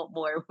 We want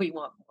more. We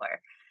want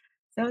more.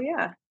 So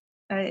yeah,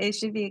 it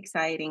should be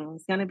exciting.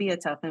 It's going to be a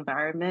tough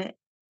environment.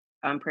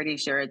 I'm pretty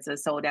sure it's a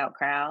sold out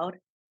crowd.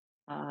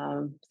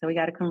 So we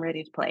got to come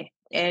ready to play.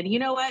 And you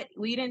know what?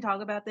 We didn't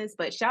talk about this,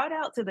 but shout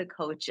out to the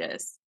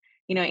coaches.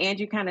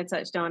 Andrew kind of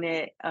touched on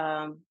it,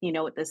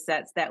 with the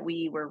sets that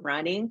we were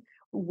running.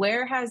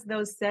 Where has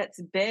those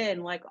sets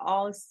been like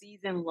all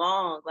season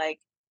long? Like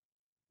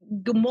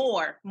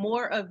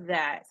more of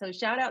that. So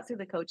shout out to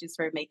the coaches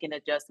for making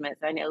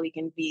adjustments. I know we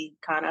can be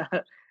kind of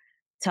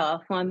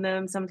tough on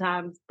them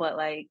sometimes, but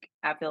like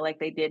I feel like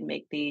they did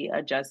make the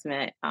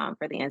adjustment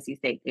for the NC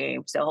State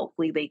game. So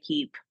hopefully they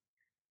keep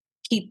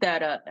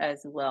that up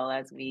as well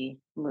as we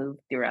move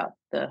throughout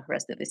the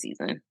rest of the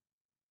season.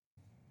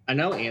 I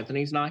know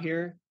Anthony's not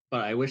here,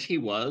 but I wish he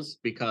was,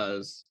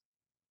 because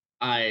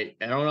I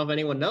don't know if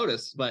anyone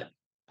noticed, but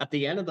at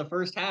the end of the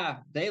first half,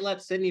 they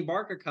let Sydney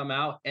Barker come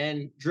out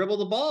and dribble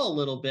the ball a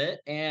little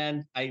bit.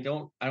 And I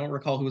don't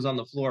recall who was on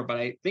the floor, but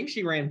I think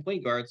she ran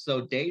point guard.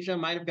 So Deja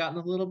might have gotten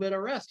a little bit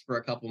of rest for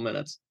a couple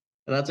minutes.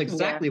 And that's Yeah.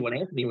 exactly what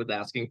Anthony was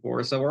asking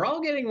for. So we're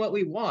all getting what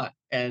we want.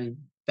 And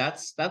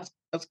that's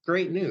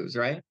great news,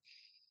 right?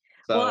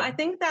 Well, So I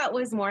think that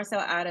was more so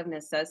out of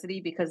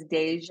necessity because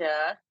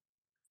Deja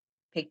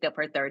picked up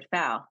her third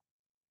foul. So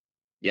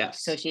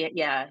yes. she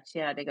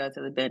had to go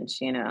to the bench.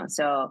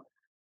 So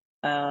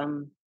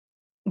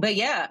but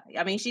yeah,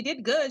 I mean she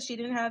did good. She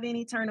didn't have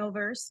any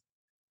turnovers.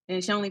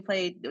 And she only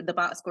played, the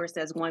box score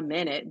says 1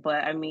 minute,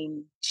 but I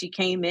mean, she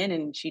came in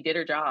and she did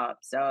her job.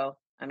 So,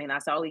 I mean,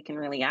 that's all we can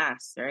really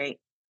ask, right?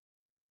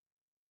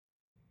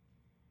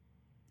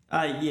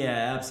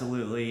 Yeah,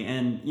 absolutely.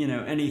 And,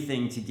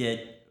 anything to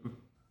get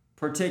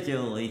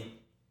particularly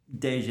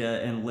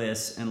Deja and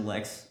Liz and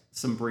Lex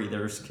some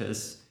breathers,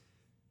 because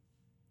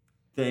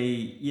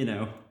they,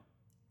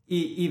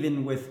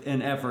 even with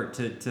an effort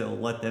to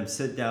let them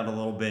sit down a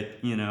little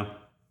bit,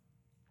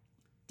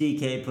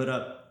 DK put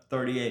up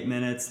 38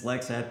 minutes,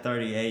 Lex had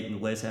 38,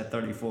 and Liz had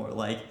 34.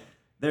 Like,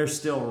 they're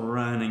still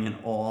running an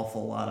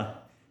awful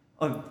lot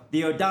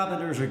the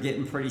odometers are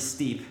getting pretty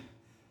steep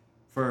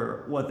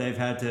for what they've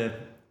had to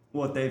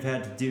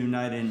do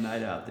night in,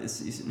 night out this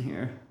season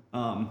here.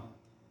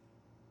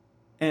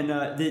 And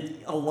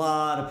a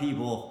lot of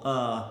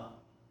people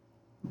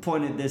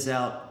pointed this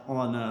out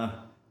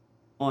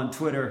on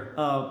Twitter.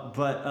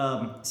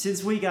 But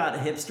since we got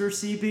hipster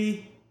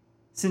CB,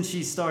 since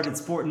she started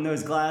sporting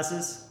those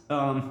glasses,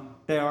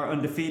 they are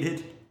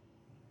undefeated.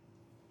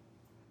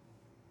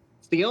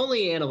 It's the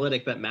only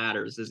analytic that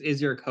matters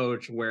is your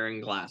coach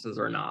wearing glasses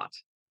or not?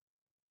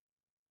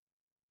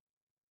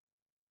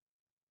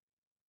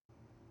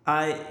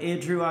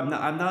 Andrew, I'm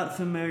not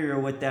familiar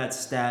with that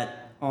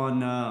stat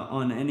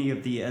on any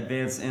of the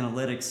advanced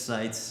analytics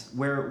sites.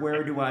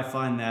 Where do I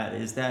find that?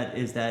 Is that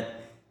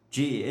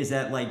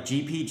like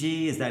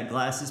GPG? Is that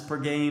glasses per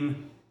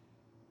game?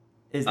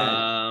 Is that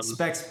Um,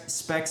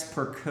 specs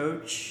per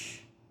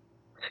coach?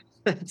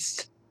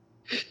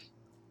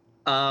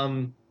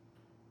 um,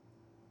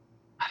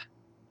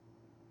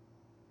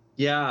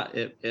 yeah,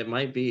 it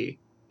might be.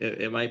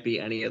 It might be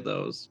any of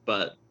those,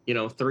 but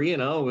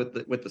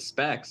 3-0 with the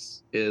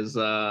specs is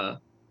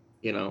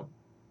you know,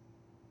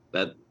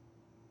 that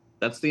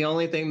that's the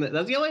only thing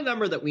that's the only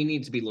number that we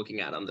need to be looking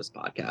at on this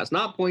podcast.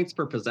 Not points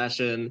per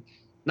possession,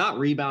 not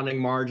rebounding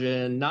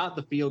margin, not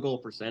the field goal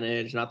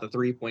percentage, not the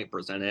 3-point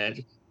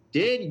percentage.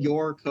 Did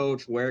your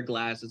coach wear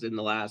glasses in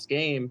the last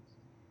game?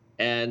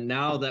 And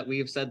now that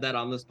we've said that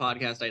on this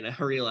podcast, I now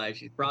realize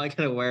she's probably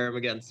going to wear them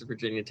against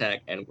Virginia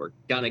Tech, and we're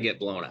going to get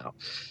blown out.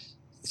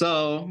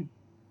 So,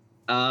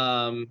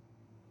 um,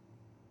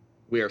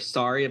 we are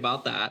sorry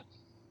about that.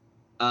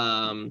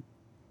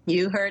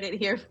 You heard it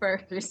here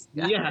first,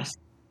 Yes.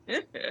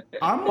 guys.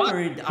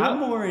 I'm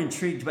more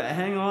intrigued, but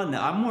hang on.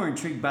 I'm more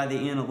intrigued by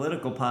the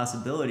analytical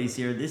possibilities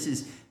here. This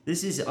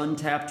is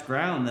untapped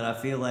ground that I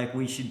feel like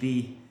we should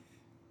be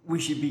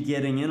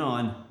getting in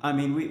on. I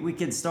mean, we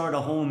can start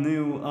a whole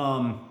new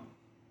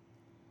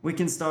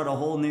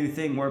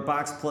thing where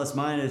box plus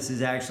minus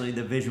is actually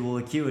the visual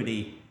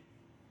acuity.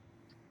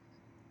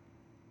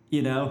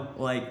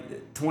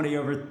 Like 20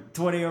 over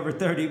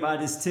 30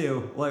 minus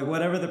 2, like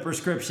whatever the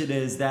prescription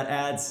is, that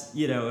adds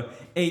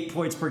 8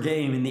 points per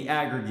game in the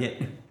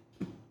aggregate.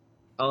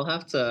 I'll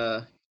have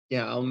to,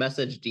 yeah, I'll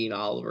message Dean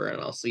Oliver and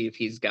I'll see if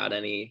he's got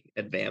any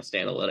advanced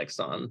analytics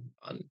on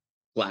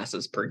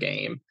glasses per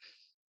game.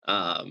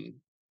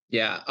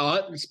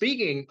 Yeah.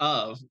 Speaking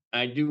of,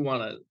 I do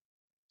want to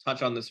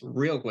touch on this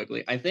real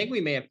quickly. I think we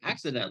may have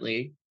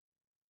accidentally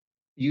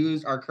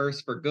used our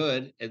curse for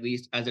good, at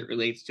least as it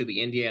relates to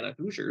the Indiana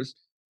Hoosiers,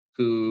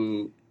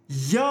 who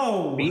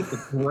Yo! beat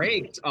the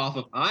brakes off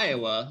of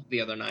Iowa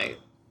the other night.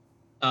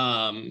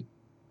 Um,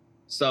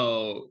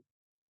 so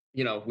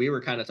we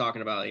were kind of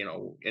talking about,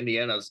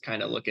 Indiana's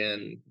kind of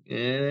looking,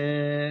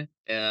 and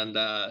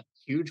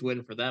huge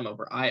win for them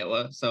over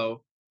Iowa.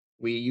 So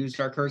we used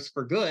our curse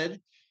for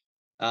good.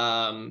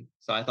 So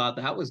I thought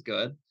that was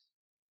good.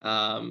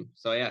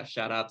 So yeah,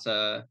 shout out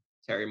to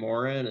Terry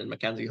Morin and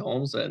Mackenzie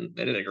Holmes, and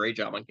they did a great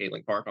job on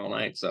Gatling Park all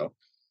night. So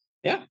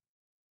yeah,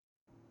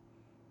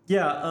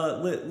 Yeah,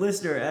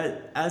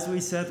 listener, as we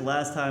said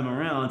last time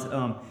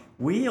around,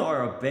 we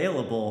are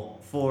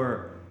available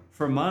for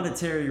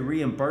monetary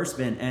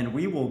reimbursement, and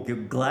we will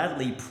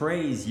gladly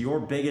praise your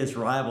biggest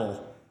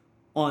rival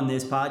on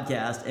this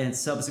podcast and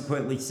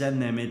subsequently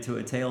send them into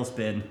a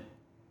tailspin.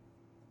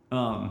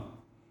 Um,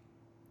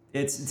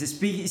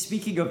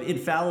 speaking of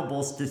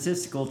infallible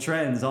statistical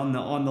trends on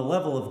the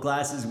level of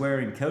glasses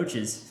wearing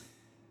coaches.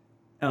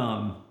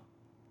 Um,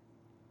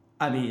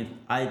 I mean,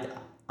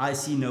 I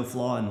see no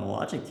flaw in the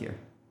logic here.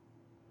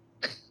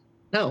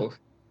 no,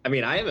 I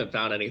mean I haven't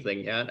found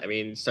anything yet. I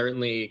mean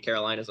certainly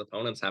Carolina's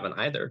opponents haven't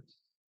either.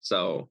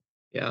 So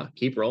yeah,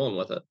 keep rolling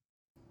with it.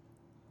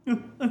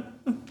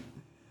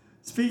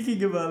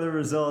 Speaking of other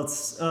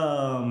results,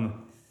 Louisville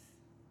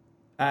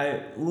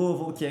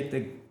kicked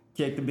the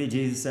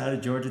bejesus out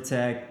of Georgia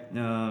Tech.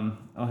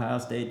 Ohio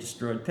State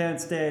destroyed Penn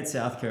State.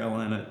 South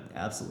Carolina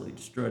absolutely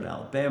destroyed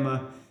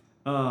Alabama.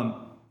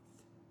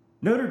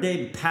 Notre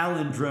Dame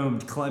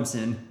palindromed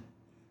Clemson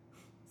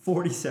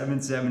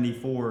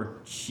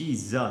 47-74.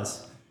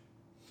 Jesus.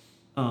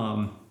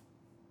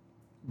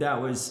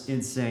 That was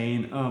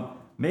insane.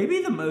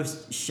 Maybe the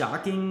most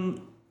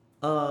shocking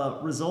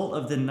result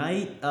of the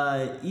night.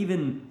 I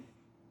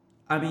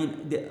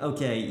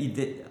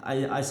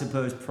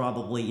suppose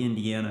probably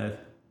Indiana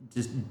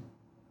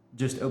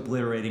just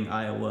obliterating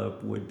Iowa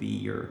would be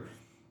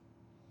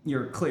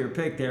your clear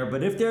pick there.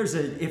 But if there's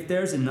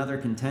another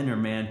contender,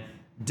 man,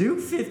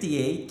 Duke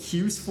 58,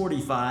 Cuse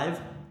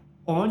 45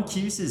 on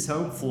Cuse's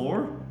home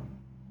floor.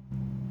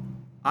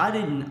 I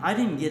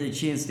didn't get a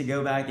chance to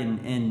go back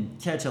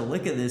and catch a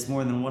lick of this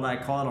more than what I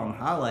caught on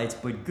highlights,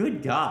 but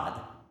good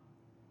God.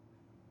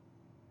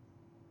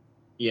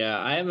 Yeah,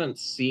 I haven't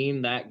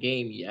seen that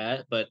game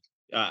yet, but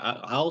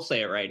I'll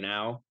say it right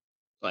now.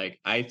 Like,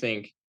 I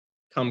think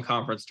come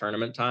conference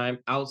tournament time,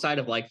 outside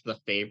of like the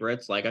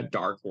favorites, like a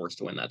dark horse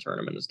to win that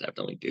tournament is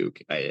definitely Duke.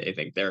 I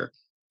think they're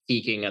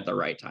peaking at the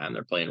right time.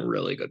 They're playing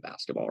really good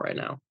basketball right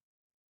now.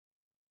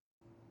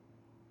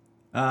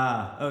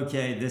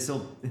 Okay,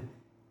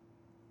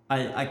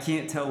 I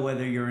can't tell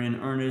whether you're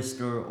in earnest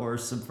or No,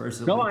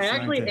 subversively I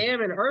trying actually to.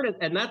 am in earnest,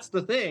 and that's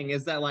the thing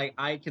is that like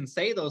I can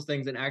say those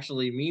things and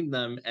actually mean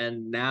them,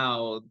 and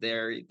now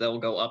they'll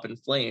go up in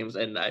flames,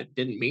 and I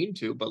didn't mean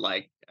to, but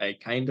like I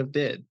kind of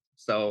did.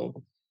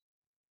 So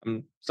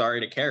I'm sorry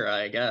to Kara,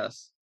 I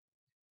guess.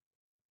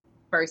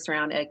 First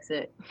round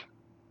exit.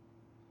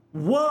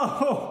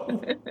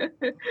 Whoa!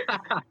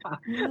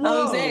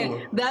 I'm saying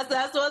Whoa!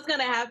 that's what's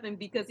gonna happen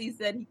because he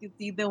said he could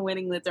see them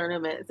winning the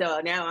tournament. So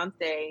now I'm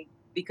saying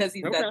because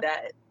he Okay. said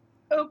that,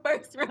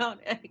 first round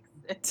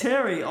exit.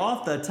 Terry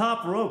off the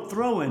top rope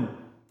throwing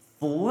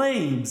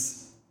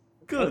flames.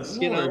 Good That's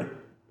Lord.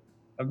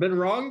 I've been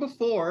wrong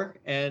before,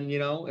 and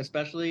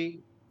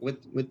especially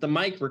with the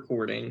mic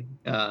recording,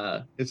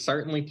 it's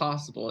certainly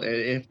possible,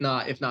 if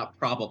not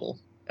probable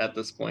at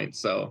this point.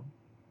 So,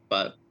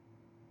 but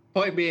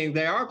point being,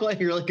 they are playing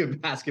really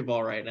good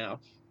basketball right now,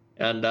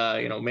 and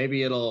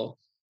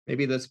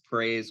maybe this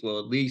praise will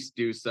at least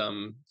do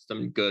some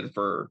good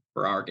for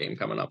our game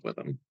coming up with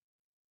them.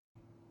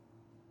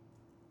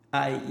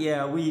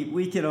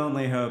 We can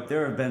only hope.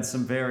 There have been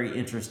some very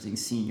interesting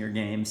senior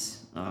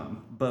games,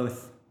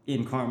 both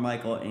in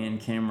Carmichael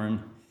and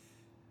Cameron.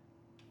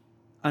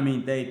 I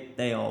mean,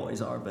 they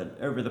always are, but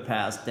over the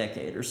past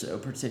decade or so,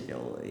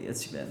 particularly,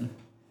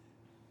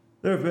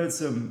 there have been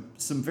some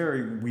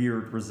very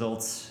weird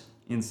results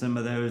in some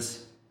of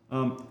those.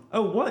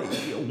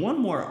 One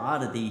more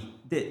oddity.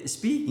 That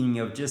speaking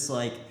of just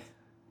like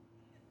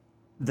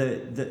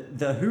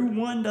the who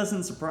won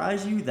doesn't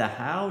surprise you, the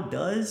how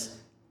does.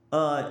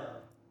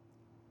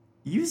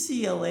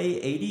 UCLA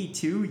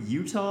 82,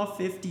 Utah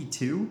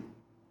 52.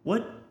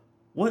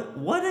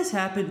 What has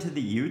happened to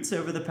the Utes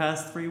over the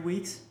past 3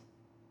 weeks?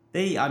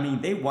 They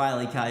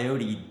Wile E.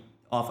 Coyote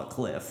off a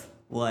cliff.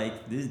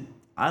 Like this,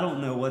 I don't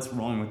know what's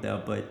wrong with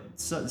them, but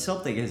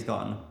something has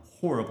gone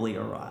horribly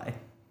awry.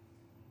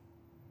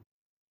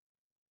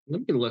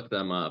 Let me look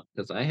them up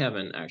because I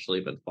haven't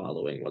actually been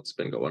following what's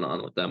been going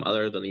on with them,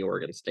 other than the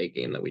Oregon State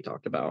game that we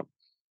talked about.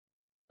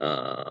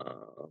 Uh,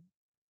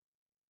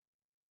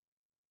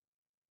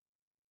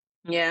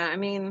 Yeah, I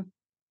mean,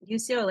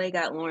 UCLA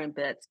got Lauren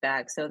Betts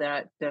back, so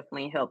that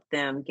definitely helped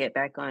them get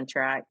back on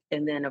track.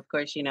 And then, of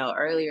course,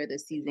 earlier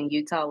this season,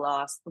 Utah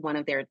lost one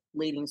of their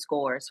leading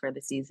scorers for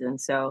the season,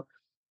 so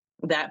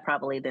that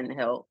probably didn't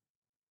help.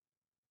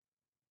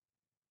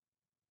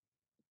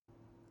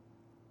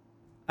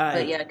 But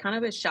I yeah, kind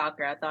of a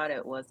shocker. I thought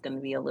it was going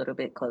to be a little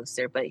bit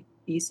closer, but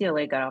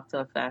UCLA got off to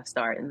a fast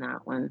start in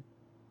that one.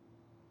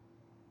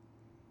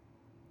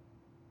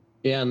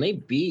 Yeah, and they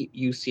beat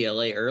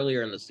UCLA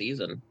earlier in the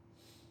season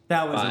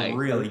by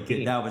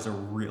 13. that was a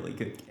really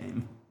good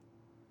game.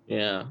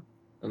 Yeah,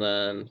 and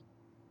then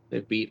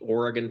they beat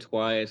Oregon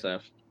twice. I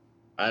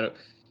don't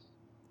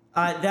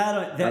That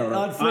I don't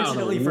know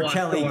unfortunately for what's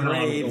Kelly going on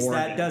with Graves,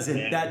 Oregon,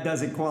 that man.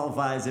 doesn't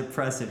qualify as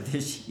impressive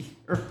this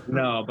year.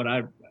 No, but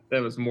it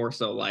was more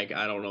so like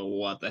I don't know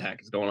what the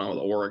heck is going on with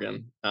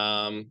Oregon.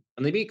 And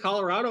they beat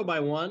Colorado by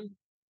 1.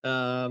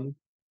 So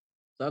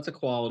that's a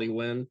quality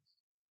win.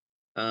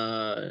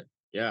 Uh,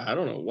 yeah, I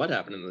don't know what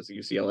happened in this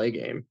UCLA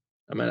game.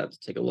 I might have to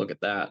take a look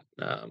at that.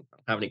 I don't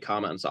have any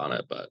comments on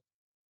it, but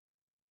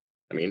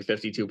I mean,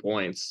 52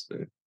 points.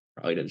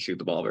 Probably didn't shoot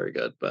the ball very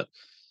good, but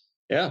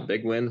yeah,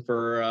 big win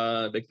for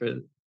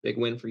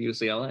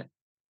UCLA.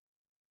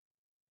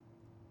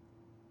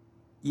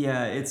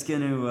 Yeah, it's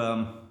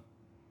gonna.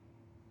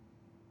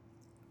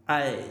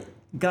 I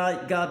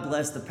God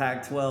bless the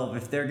Pac-12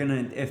 if they're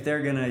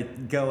gonna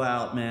go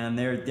out, man.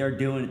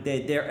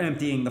 They're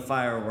emptying the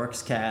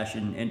fireworks cache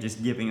and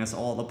just giving us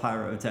all the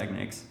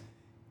pyrotechnics.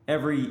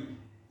 Every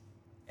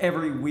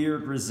every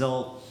weird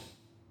result,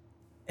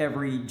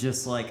 every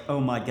just like, oh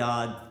my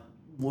God,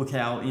 look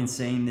how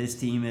insane this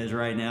team is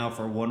right now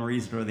for one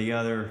reason or the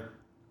other.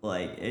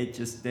 Like it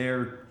just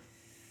they're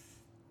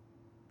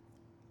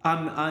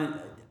I'm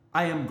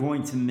I am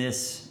going to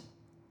miss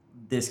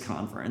this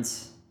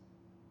conference.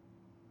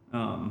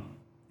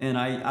 And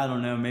I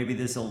don't know,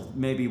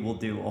 maybe we'll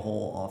do a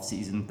whole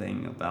off-season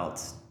thing about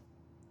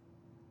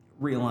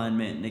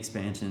realignment and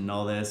expansion and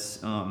all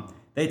this.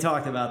 They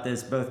talked about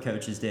this. Both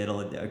coaches did a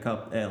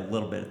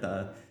little bit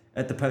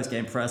at the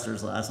post-game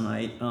pressers last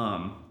night,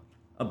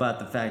 about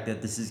the fact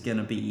that this is going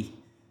to be,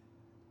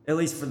 at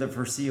least for the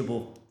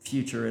foreseeable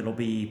future, it'll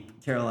be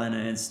Carolina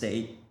and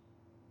State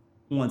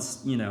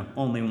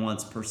only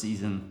once per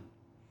season.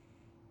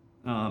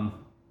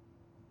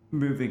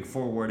 Moving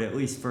forward, at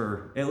least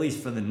for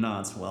the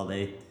Nuts, while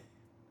they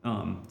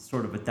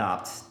sort of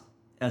adopt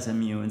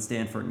SMU and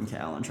Stanford and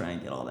Cal and try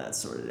and get all that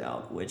sorted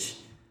out. Which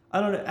I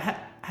don't know.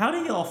 How do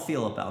y'all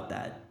feel about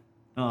that?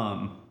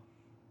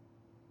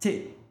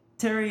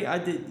 Terry, I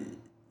did,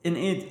 and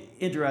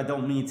Andrew, I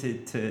don't mean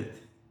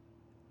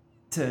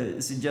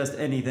to suggest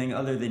anything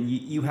other than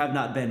you have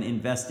not been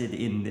invested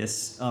in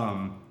this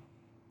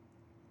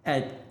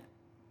at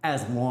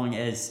as long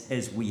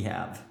as we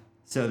have.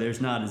 So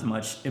there's not as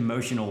much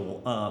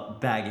emotional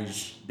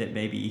baggage that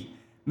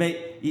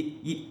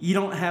you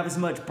don't have as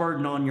much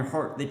burden on your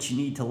heart that you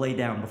need to lay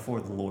down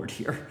before the Lord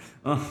here.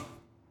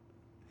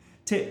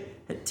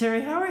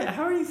 Terry,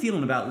 how are you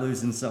feeling about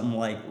losing something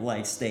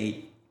like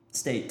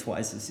State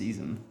twice a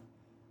season?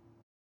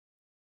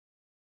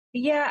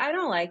 Yeah, I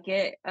don't like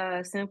it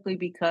simply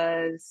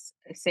because,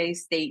 say,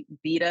 State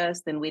beat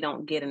us, then we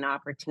don't get an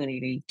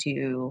opportunity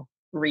to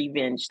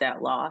revenge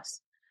that loss.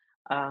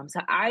 So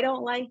I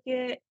don't like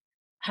it.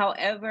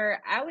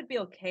 However, I would be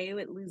okay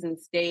with losing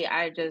State.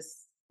 I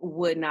just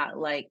would not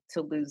like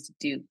to lose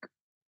Duke.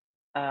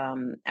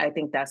 I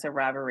think that's a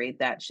rivalry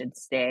that should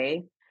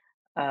stay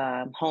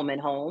home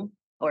and home,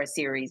 or a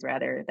series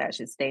rather that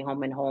should stay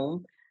home and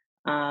home.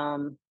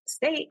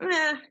 State,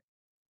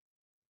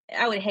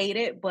 I would hate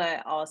it,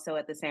 but also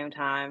at the same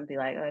time be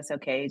like, oh, it's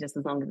okay, just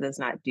as long as it's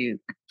not Duke.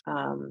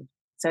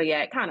 So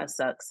yeah, it kind of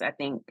sucks. I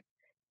think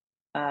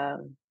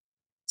um,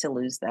 to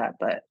lose that,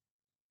 but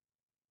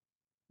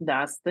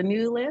that's the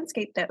new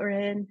landscape that we're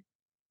in.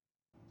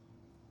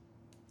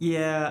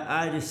 Yeah,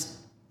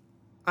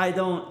 I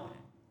don't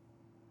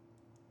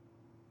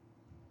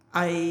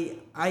I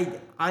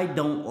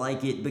don't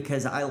like it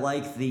because I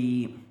like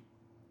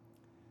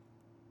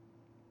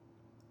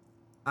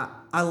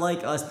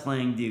us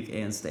playing Duke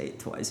and State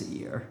twice a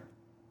year.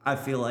 I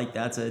feel like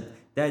that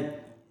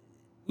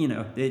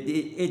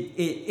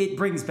it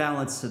brings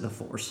balance to the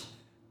force.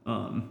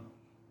 Um,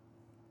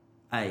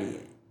 I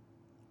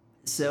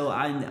so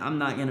I'm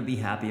not gonna be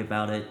happy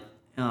about it.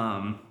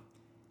 And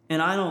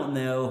I don't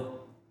know.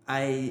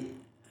 I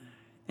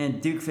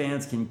and Duke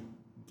fans can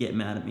get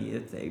mad at me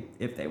if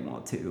they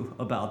want to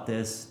about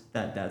this.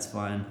 That's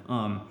fine.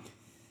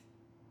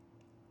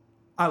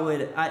 I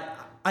would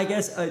I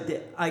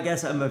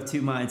guess I'm of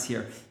two minds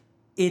here.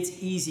 It's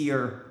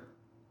easier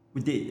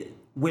with the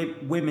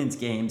women's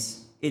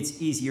games.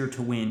 It's easier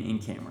to win in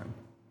Cameron.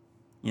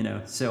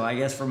 So I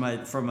guess from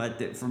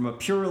a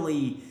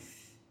purely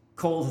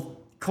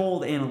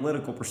cold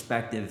analytical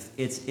perspective,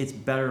 it's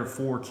better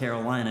for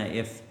Carolina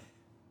if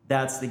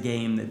that's the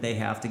game that they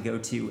have to go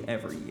to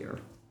every year,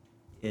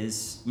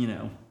 is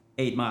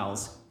 8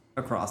 miles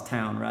across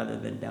town rather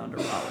than down to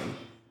Raleigh.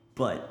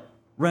 But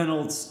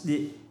Reynolds,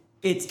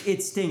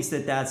 it stinks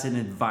that that's an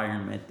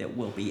environment that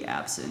will be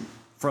absent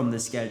from the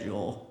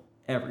schedule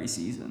every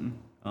season.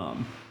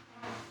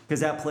 Because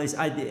that place,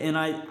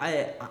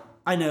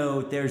 I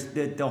know there's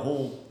the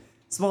whole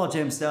small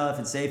gym stuff,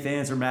 and say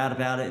fans are mad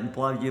about it, and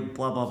blah blah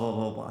blah blah blah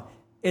blah blah.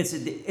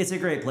 It's a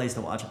great place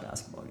to watch a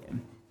basketball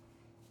game,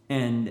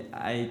 and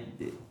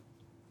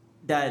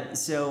that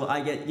so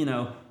I get,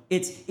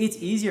 it's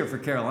easier for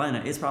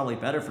Carolina. It's probably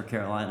better for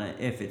Carolina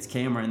if it's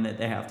Cameron that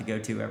they have to go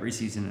to every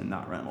season and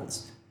not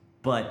Reynolds.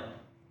 But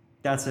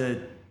that's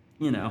a,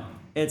 you know,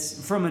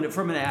 it's from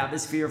an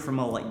atmosphere, from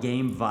a like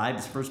game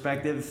vibes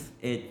perspective.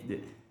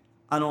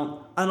 I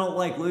don't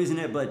like losing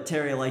it, but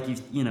Terry, like you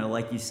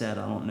said,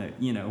 I don't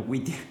know.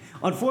 We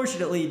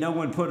unfortunately no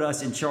one put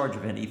us in charge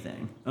of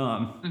anything.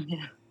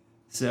 Yeah.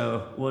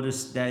 So we'll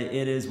just that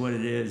it is what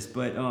it is.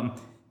 But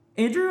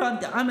Andrew,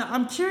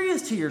 I'm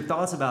curious to your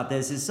thoughts about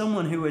this. As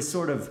someone who is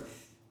sort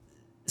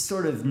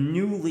of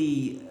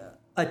newly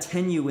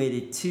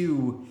attenuated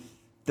to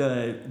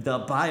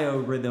the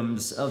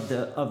biorhythms of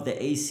the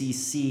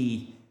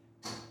ACC,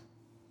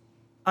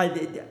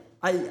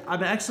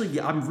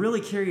 I'm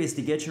really curious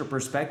to get your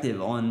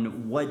perspective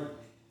on what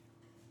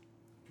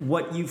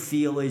you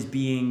feel is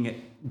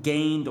being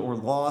gained or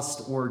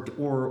lost,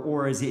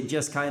 or is it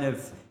just kind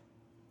of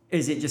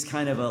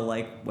a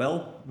like,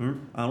 well,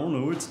 I don't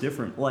know, it's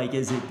different. Like,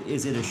 is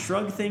it a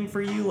shrug thing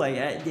for you?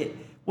 Like,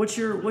 what's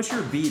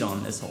your beat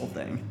on this whole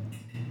thing?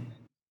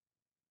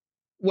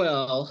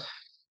 Well,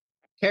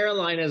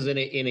 Carolina's in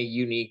a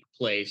unique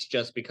place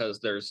just because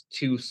there's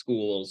two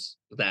schools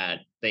that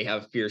they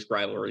have fierce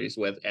rivalries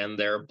with, and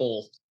they're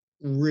both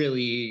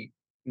really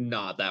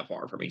not that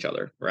far from each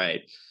other,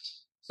 right?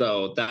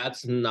 So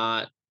that's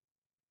not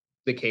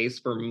the case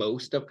for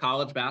most of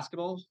college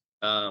basketball.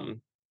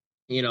 Um,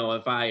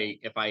 if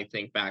I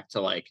think back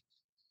to like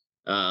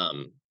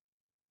um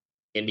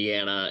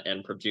Indiana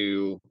and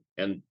Purdue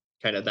and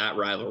kind of that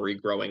rivalry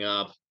growing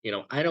up,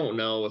 I don't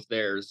know if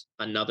there's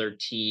another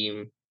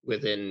team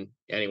within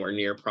anywhere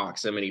near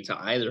proximity to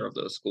either of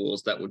those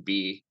schools that would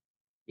be,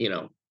 you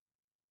know,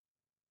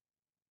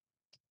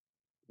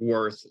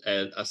 worth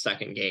a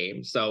second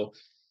game. So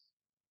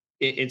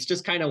it's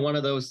just kind of one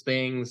of those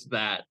things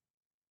that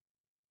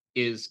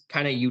is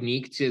kind of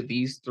unique to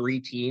these three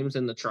teams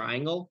in the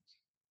triangle.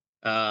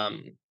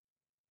 Um,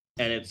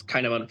 and it's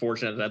kind of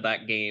unfortunate that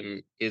that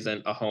game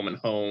isn't a home and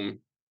home.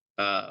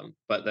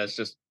 But that's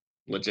just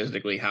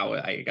logistically how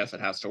I guess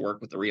it has to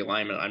work with the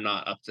realignment. I'm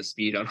not up to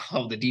speed on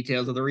all the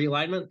details of the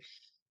realignment.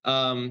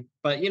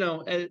 But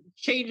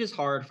change is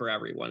hard for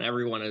everyone.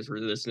 Everyone is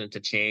resistant to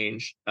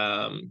change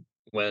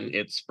when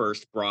it's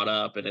first brought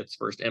up and it's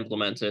first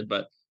implemented.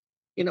 But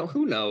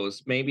who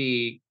knows?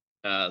 Maybe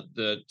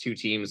the two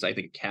teams, I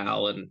think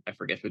Cal and I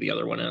forget who the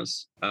other one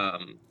is.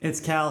 It's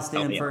Cal, Help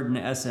me Stanford,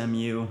 and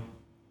SMU.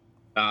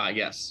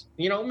 Yes.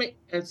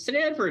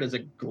 Stanford is a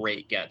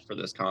great get for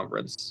this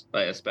conference,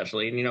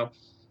 especially. And,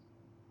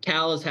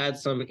 Cal has had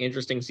some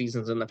interesting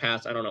seasons in the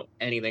past. I don't know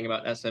anything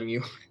about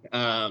SMU.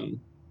 um,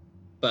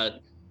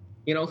 but,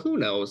 who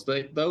knows?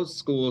 Those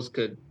schools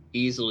could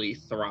easily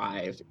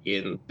thrive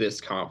in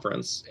this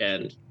conference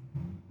and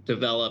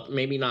develop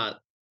maybe not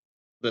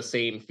the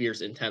same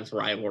fierce, intense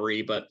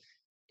rivalry, but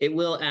it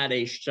will add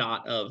a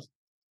shot of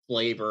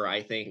flavor,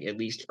 I think, at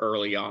least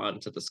early on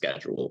to the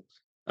schedule,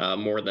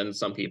 more than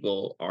some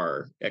people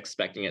are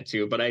expecting it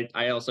to. But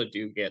I also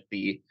do get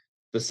the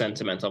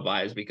sentimental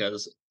vibes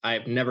because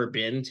I've never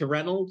been to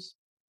Reynolds,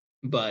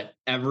 but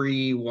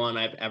everyone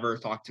I've ever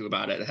talked to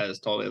about it has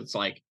told me it's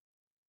like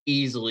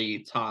easily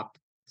top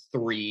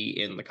three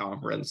in the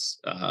conference,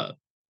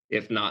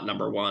 if not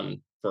number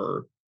one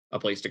for a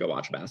place to go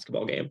watch a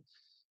basketball game.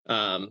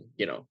 Um,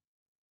 you know,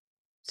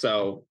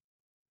 so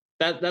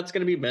that's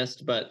going to be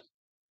missed, but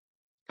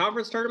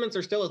conference tournaments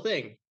are still a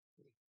thing.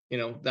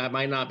 That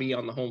might not be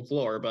on the home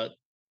floor, but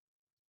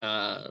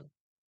uh,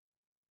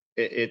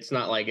 it's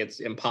not like it's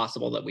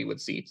impossible that we would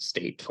see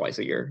state twice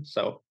a year.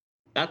 So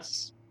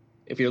that's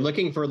if you're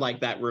looking for like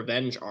that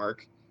revenge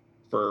arc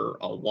for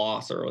a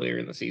loss earlier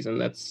in the season,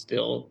 that's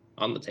still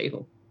on the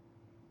table.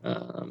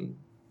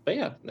 But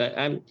yeah,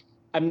 I'm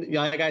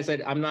like I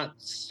said, I'm not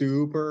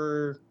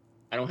super.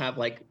 I don't have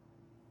like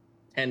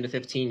 10 to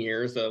 15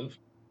 years of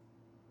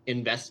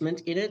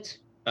investment in it.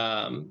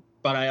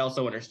 But I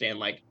also understand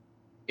like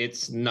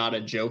it's not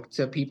a joke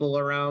to people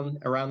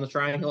around the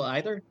triangle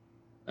either.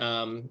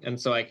 And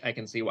so I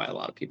can see why a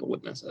lot of people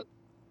would miss it.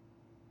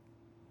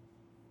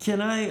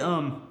 Can I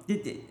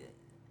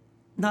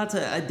not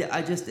to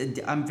I just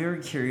I'm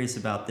very curious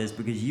about this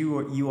because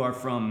you are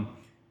from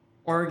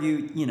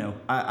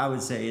I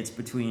would say it's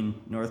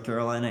between North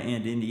Carolina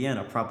and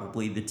Indiana,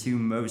 probably the two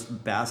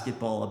most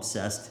basketball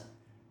obsessed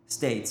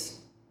states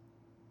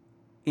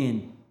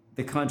in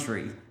the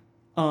country.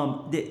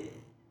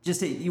 Just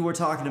that you were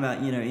talking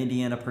about,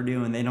 Indiana,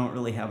 Purdue, and they don't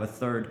really have a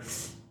third.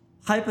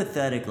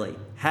 Hypothetically,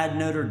 had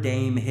Notre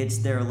Dame hits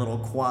their little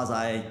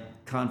quasi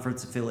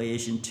conference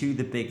affiliation to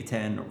the Big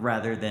Ten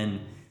rather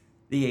than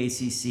the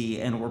ACC,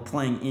 and we're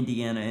playing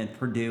Indiana and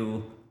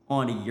Purdue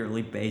on a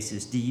yearly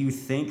basis, do you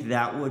think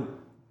that would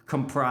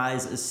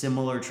comprise a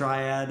similar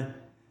triad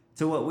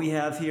to what we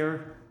have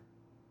here?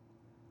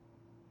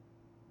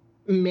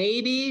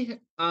 Maybe,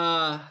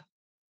 but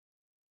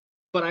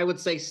I would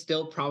say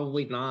still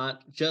probably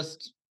not.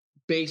 Just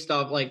based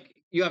off like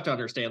you have to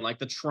understand, like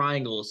the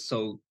triangle is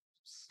so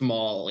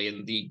small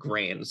in the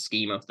grand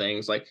scheme of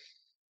things. Like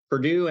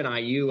Purdue and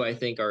IU, I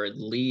think, are at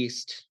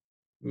least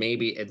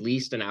maybe at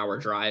least an hour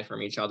drive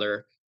from each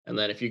other. And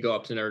then if you go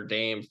up to Notre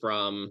Dame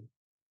from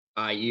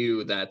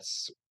IU,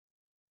 that's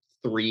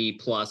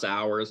 3+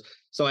 hours.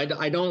 So I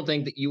don't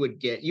think that you would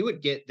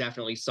get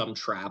definitely some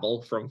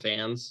travel from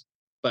fans,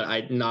 but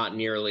I not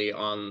nearly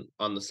on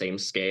the same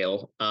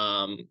scale.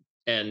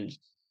 And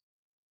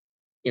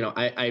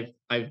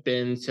I've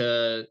been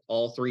to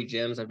all three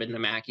gyms. I've been to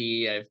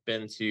Mackey. I've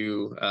been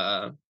to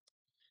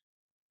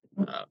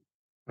what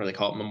do they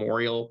call it,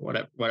 Memorial,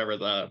 whatever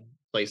the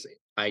place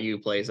IU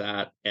plays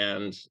at,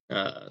 and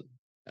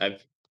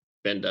I've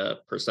been to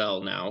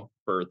Purcell now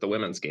for the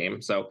women's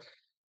game. So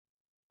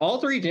all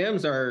three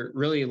gyms are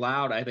really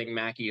loud. I think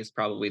Mackey is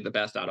probably the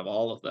best out of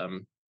all of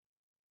them.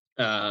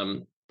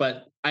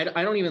 But I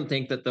don't even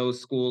think that those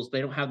schools,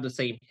 they don't have the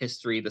same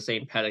history, the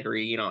same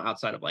pedigree,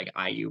 outside of like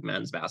IU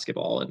men's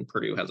basketball, and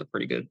Purdue has a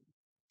pretty good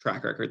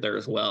track record there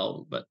as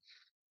well. But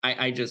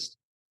I just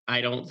I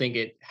don't think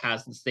it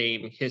has the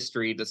same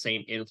history, the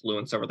same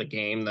influence over the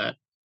game that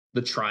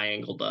the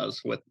Triangle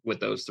does with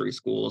those three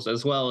schools,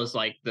 as well as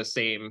like the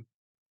same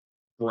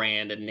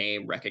brand and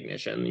name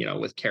recognition,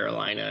 with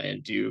Carolina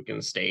and Duke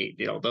and State.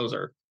 Those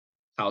are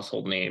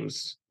household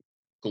names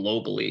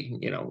globally,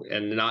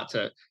 and not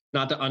to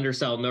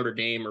undersell Notre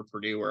Dame or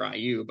Purdue or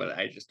IU, but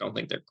I just don't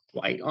think they're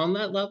quite on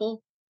that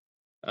level.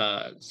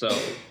 So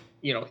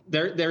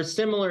they're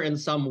similar in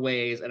some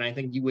ways, and I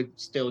think you would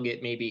still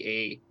get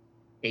maybe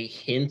a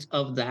hint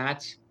of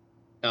that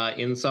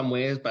in some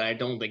ways, but I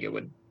don't think it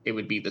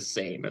would be the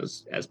same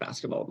as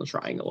basketball in the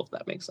Triangle, if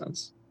that makes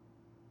sense.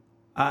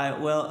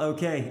 Well,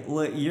 okay.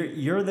 Look,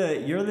 you're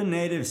the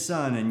native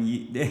son, and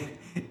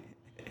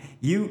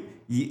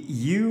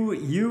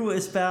you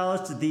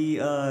espoused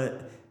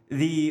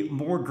the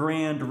more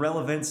grand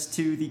relevance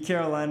to the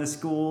Carolina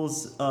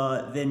schools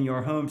than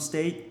your home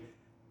state.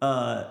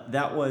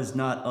 That was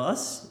not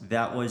us.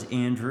 That was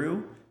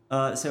Andrew.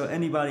 So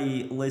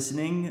anybody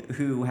listening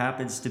who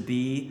happens to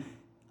be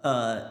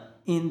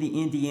in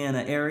the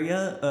Indiana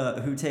area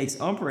who takes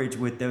umbrage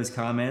with those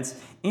comments,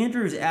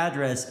 Andrew's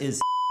address is.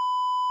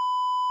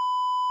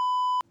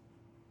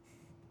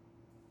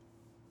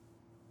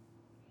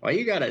 Why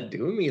you gotta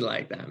do me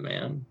like that,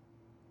 man?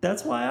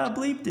 That's why I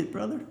bleeped it,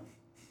 brother.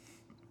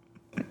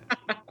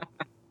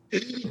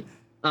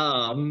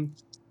 um,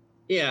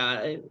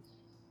 yeah,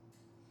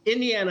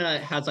 Indiana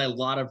has a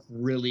lot of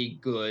really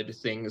good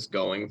things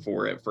going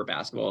for it for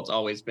basketball. It's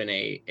always been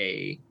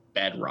a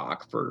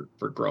bedrock for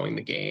growing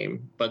the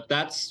game, but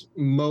that's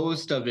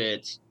most of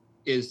it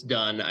is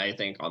done, I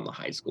think, on the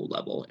high school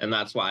level, and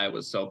that's why I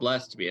was so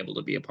blessed to be able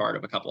to be a part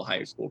of a couple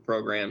high school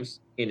programs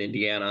in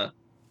Indiana.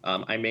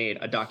 I made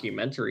a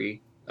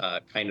documentary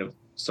kind of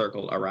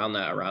circled around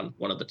that, around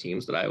one of the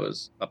teams that I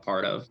was a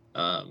part of.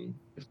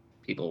 If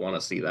people want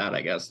to see that,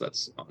 I guess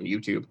that's on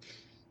YouTube.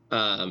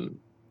 Um,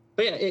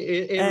 but yeah,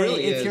 it Hey,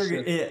 really if is.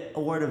 you're a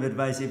word of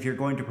advice, if you're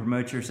going to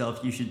promote yourself,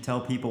 you should tell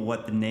people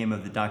what the name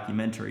of the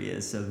documentary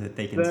is so that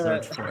they can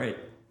search The for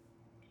it.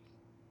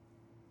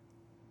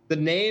 the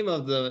name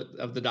of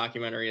the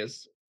documentary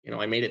is,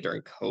 I made it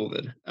during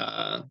COVID.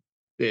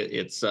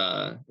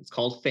 It's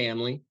called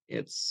Family.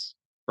 It's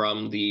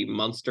from the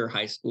Munster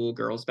High School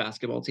girls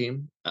basketball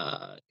team.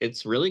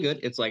 It's really good.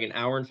 It's like an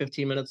hour and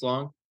 15 minutes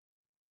long,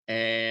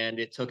 and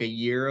it took a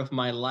year of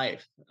my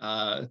life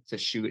to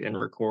shoot and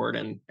record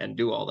and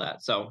do all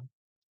that. So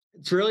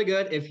it's really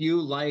good if you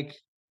like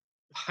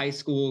high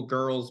school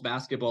girls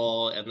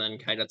basketball, and then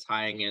kind of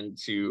tying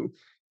into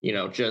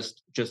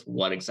just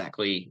what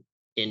exactly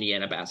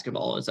Indiana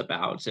basketball is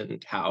about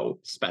and how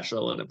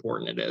special and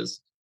important it is.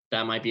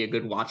 That might be a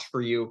good watch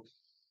for you.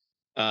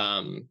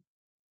 um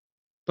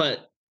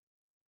but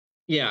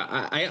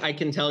yeah, I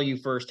can tell you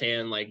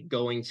firsthand, like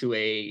going to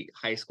a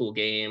high school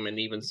game and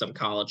even some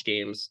college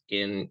games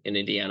in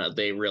Indiana,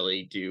 they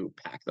really do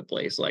pack the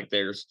place. Like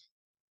there's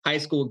high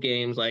school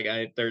games, like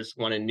there's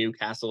one in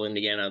Newcastle,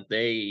 Indiana.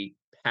 They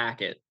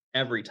pack it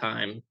every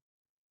time.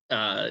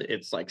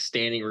 It's like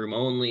standing room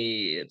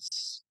only.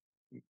 It's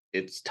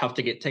tough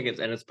to get tickets,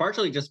 and it's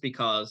partially just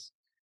because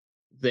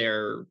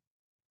there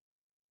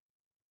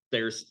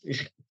there's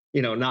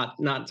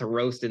not to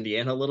roast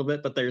Indiana a little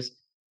bit, but there's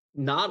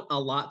not a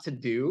lot to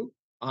do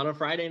on a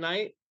Friday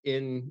night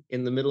in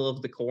the middle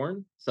of the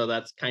corn. So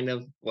that's kind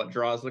of what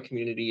draws the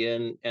community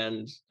in,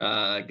 and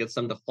gets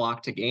them to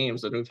flock to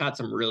games. And we've had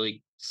some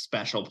really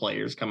special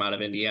players come out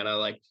of Indiana.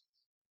 Like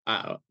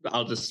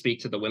I'll just speak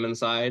to the women's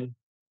side.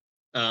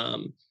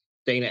 Um,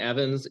 Dana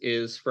Evans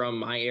is from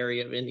my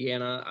area of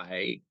Indiana.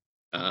 I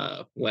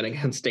went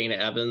against Dana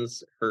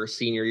Evans her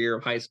senior year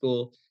of high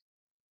school.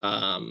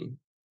 Um,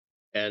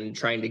 and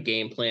trying to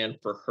game plan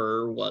for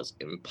her was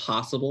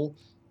impossible.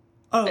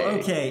 Oh, Eh,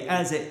 okay.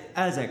 As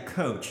a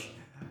coach,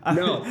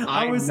 no,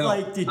 I I was no,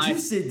 like, did you I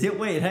say?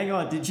 Wait, hang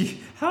on. Did you?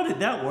 How did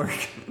that work?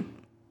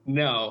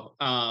 no,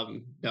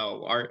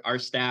 no. Our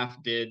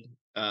staff did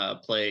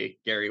play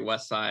Gary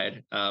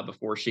Westside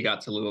before she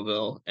got to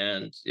Louisville,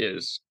 and it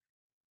was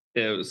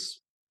it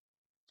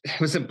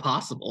was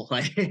impossible.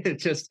 Like it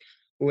just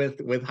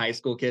with high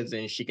school kids,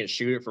 and she can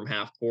shoot it from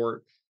half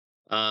court.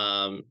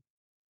 Um,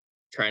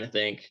 Trying to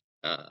think.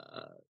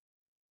 uh,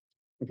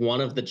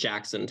 one of the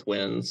Jackson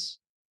twins.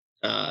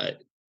 Uh,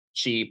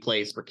 she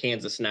plays for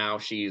Kansas now.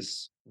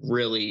 She's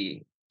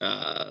really,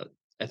 I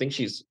think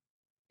she's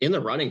in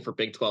the running for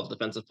Big 12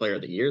 Defensive Player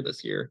of the Year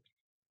this year.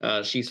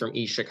 She's from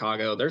East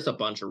Chicago. There's a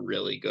bunch of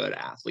really good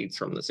athletes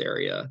from this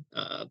area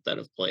that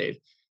have played.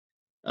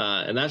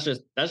 And that's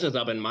just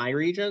up in my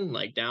region,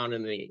 like down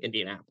in the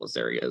Indianapolis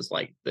areas,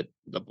 like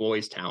the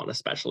boys town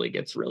especially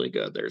gets really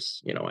good.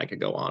 There's, I could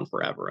go on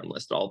forever and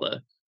list all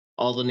the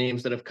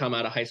names that have come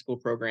out of high school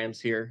programs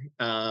here.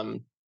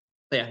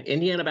 Yeah,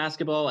 Indiana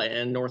basketball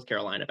and North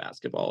Carolina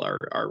basketball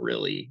are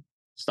really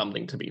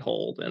something to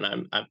behold, and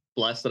I'm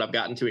blessed that I've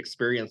gotten to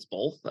experience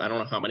both. I don't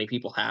know how many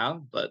people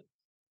have, but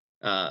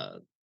uh,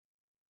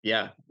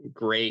 yeah,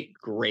 great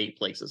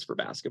places for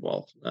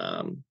basketball.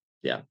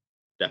 Yeah,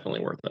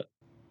 definitely worth it.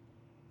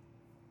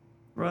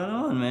 Right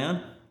on,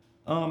 man.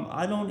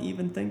 I don't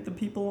even think the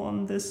people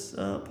on this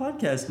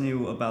podcast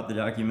knew about the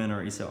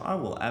documentary, so I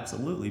will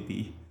absolutely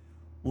be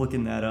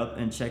looking that up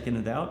and checking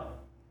it out.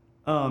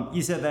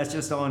 You said that's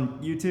just on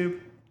YouTube?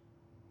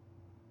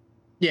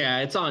 Yeah,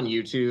 it's on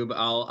YouTube.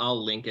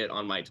 I'll link it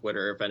on my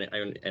Twitter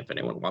if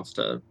anyone wants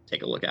to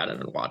take a look at it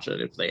and watch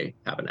it if they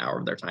have an hour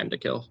of their time to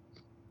kill.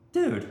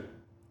 Dude,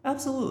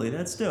 absolutely.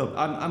 That's dope.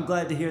 I'm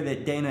glad to hear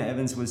that Dana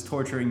Evans was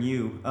torturing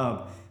you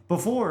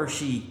before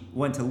she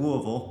went to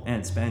Louisville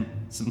and spent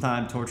some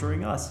time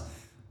torturing us.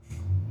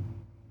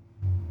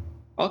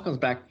 All comes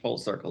back full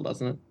circle,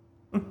 doesn't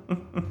it?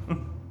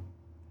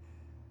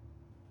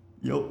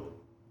 Yup.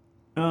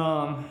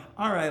 All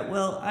right.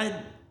 Well,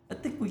 I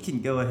think we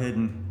can go ahead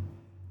and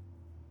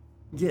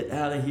get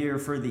out of here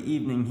for the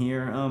evening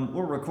here.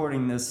 We're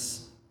recording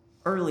this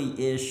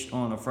early-ish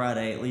on a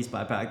Friday, at least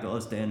by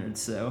Pac-12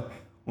 standards, so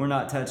we're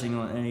not touching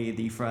on any of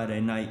the Friday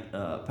night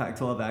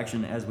Pac-12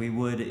 action as we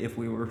would if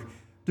we were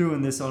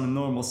doing this on a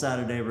normal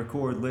Saturday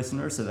record,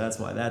 listener, so that's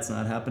why that's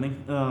not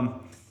happening.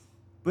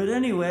 But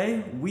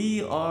anyway,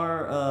 we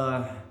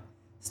are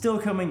still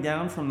coming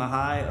down from the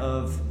high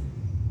of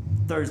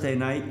Thursday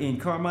night in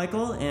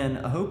Carmichael and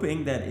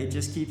hoping that it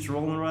just keeps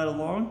rolling right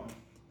along.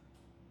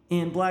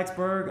 In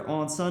Blacksburg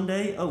on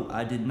Sunday,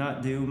 I did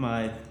not do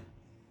my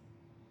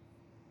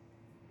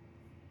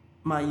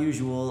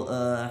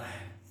usual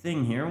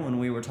thing here when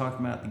we were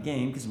talking about the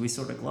game because we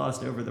sort of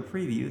glossed over the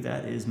preview.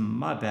 That is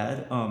my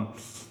bad.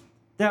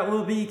 That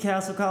will be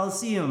Castle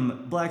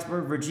Coliseum,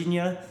 Blacksburg,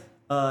 Virginia,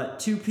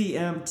 2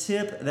 p.m.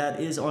 tip. That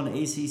is on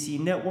ACC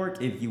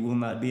Network if you will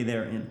not be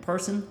there in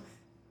person.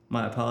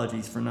 My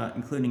apologies for not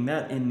including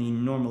that in the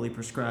normally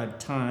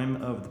prescribed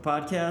time of the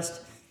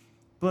podcast.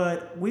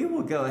 But we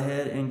will go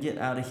ahead and get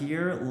out of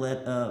here.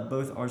 Let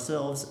both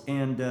ourselves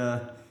and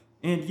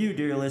you,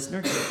 dear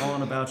listener, get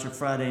on about your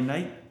Friday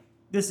night.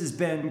 This has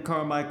been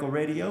Carmichael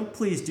Radio.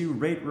 Please do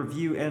rate,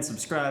 review, and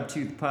subscribe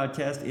to the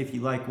podcast if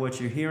you like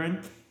what you're hearing.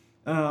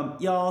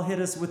 Y'all hit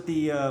us with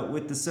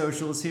the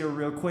socials here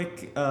real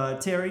quick.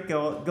 Terry,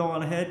 go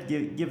on ahead.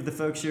 Give the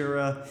folks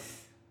your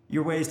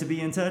ways to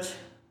be in touch.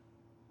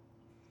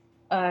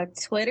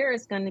 Twitter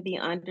is going to be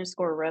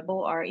 _rebel,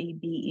 REBEL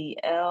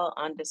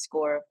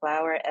 _flower,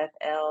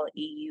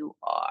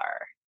 FLEUR.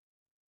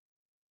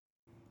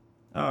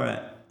 All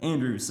right.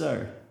 Andrew,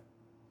 sir.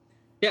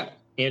 Yeah,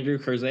 Andrew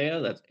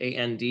Kurzea. That's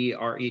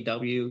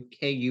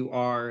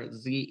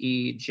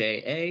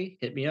AndrewKurzeja.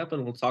 Hit me up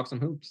and we'll talk some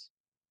hoops.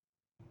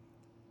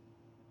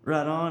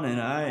 Right on, and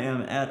I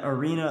am at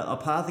Arena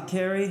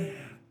Apothecary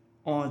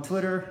on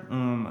Twitter.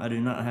 I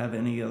do not have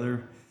any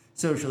other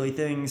socially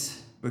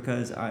things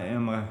because I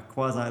am a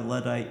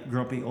quasi-Luddite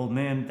grumpy old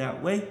man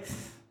that way.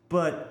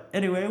 But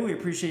anyway, we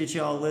appreciate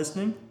y'all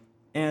listening,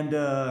 and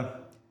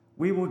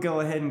we will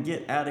go ahead and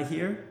get out of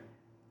here.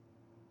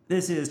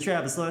 This is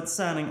Travis Lutz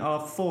signing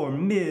off for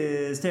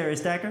Ms. Terry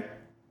Stacker.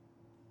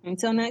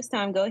 Until next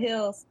time, go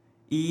Heels.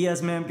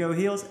 Yes, ma'am, go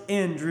Heels.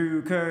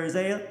 Andrew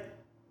Kurzea.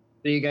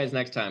 See you guys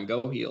next time.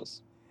 Go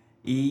Heels.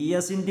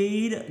 Yes,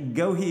 indeed,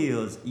 go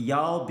Heels.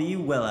 Y'all be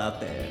well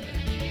out there.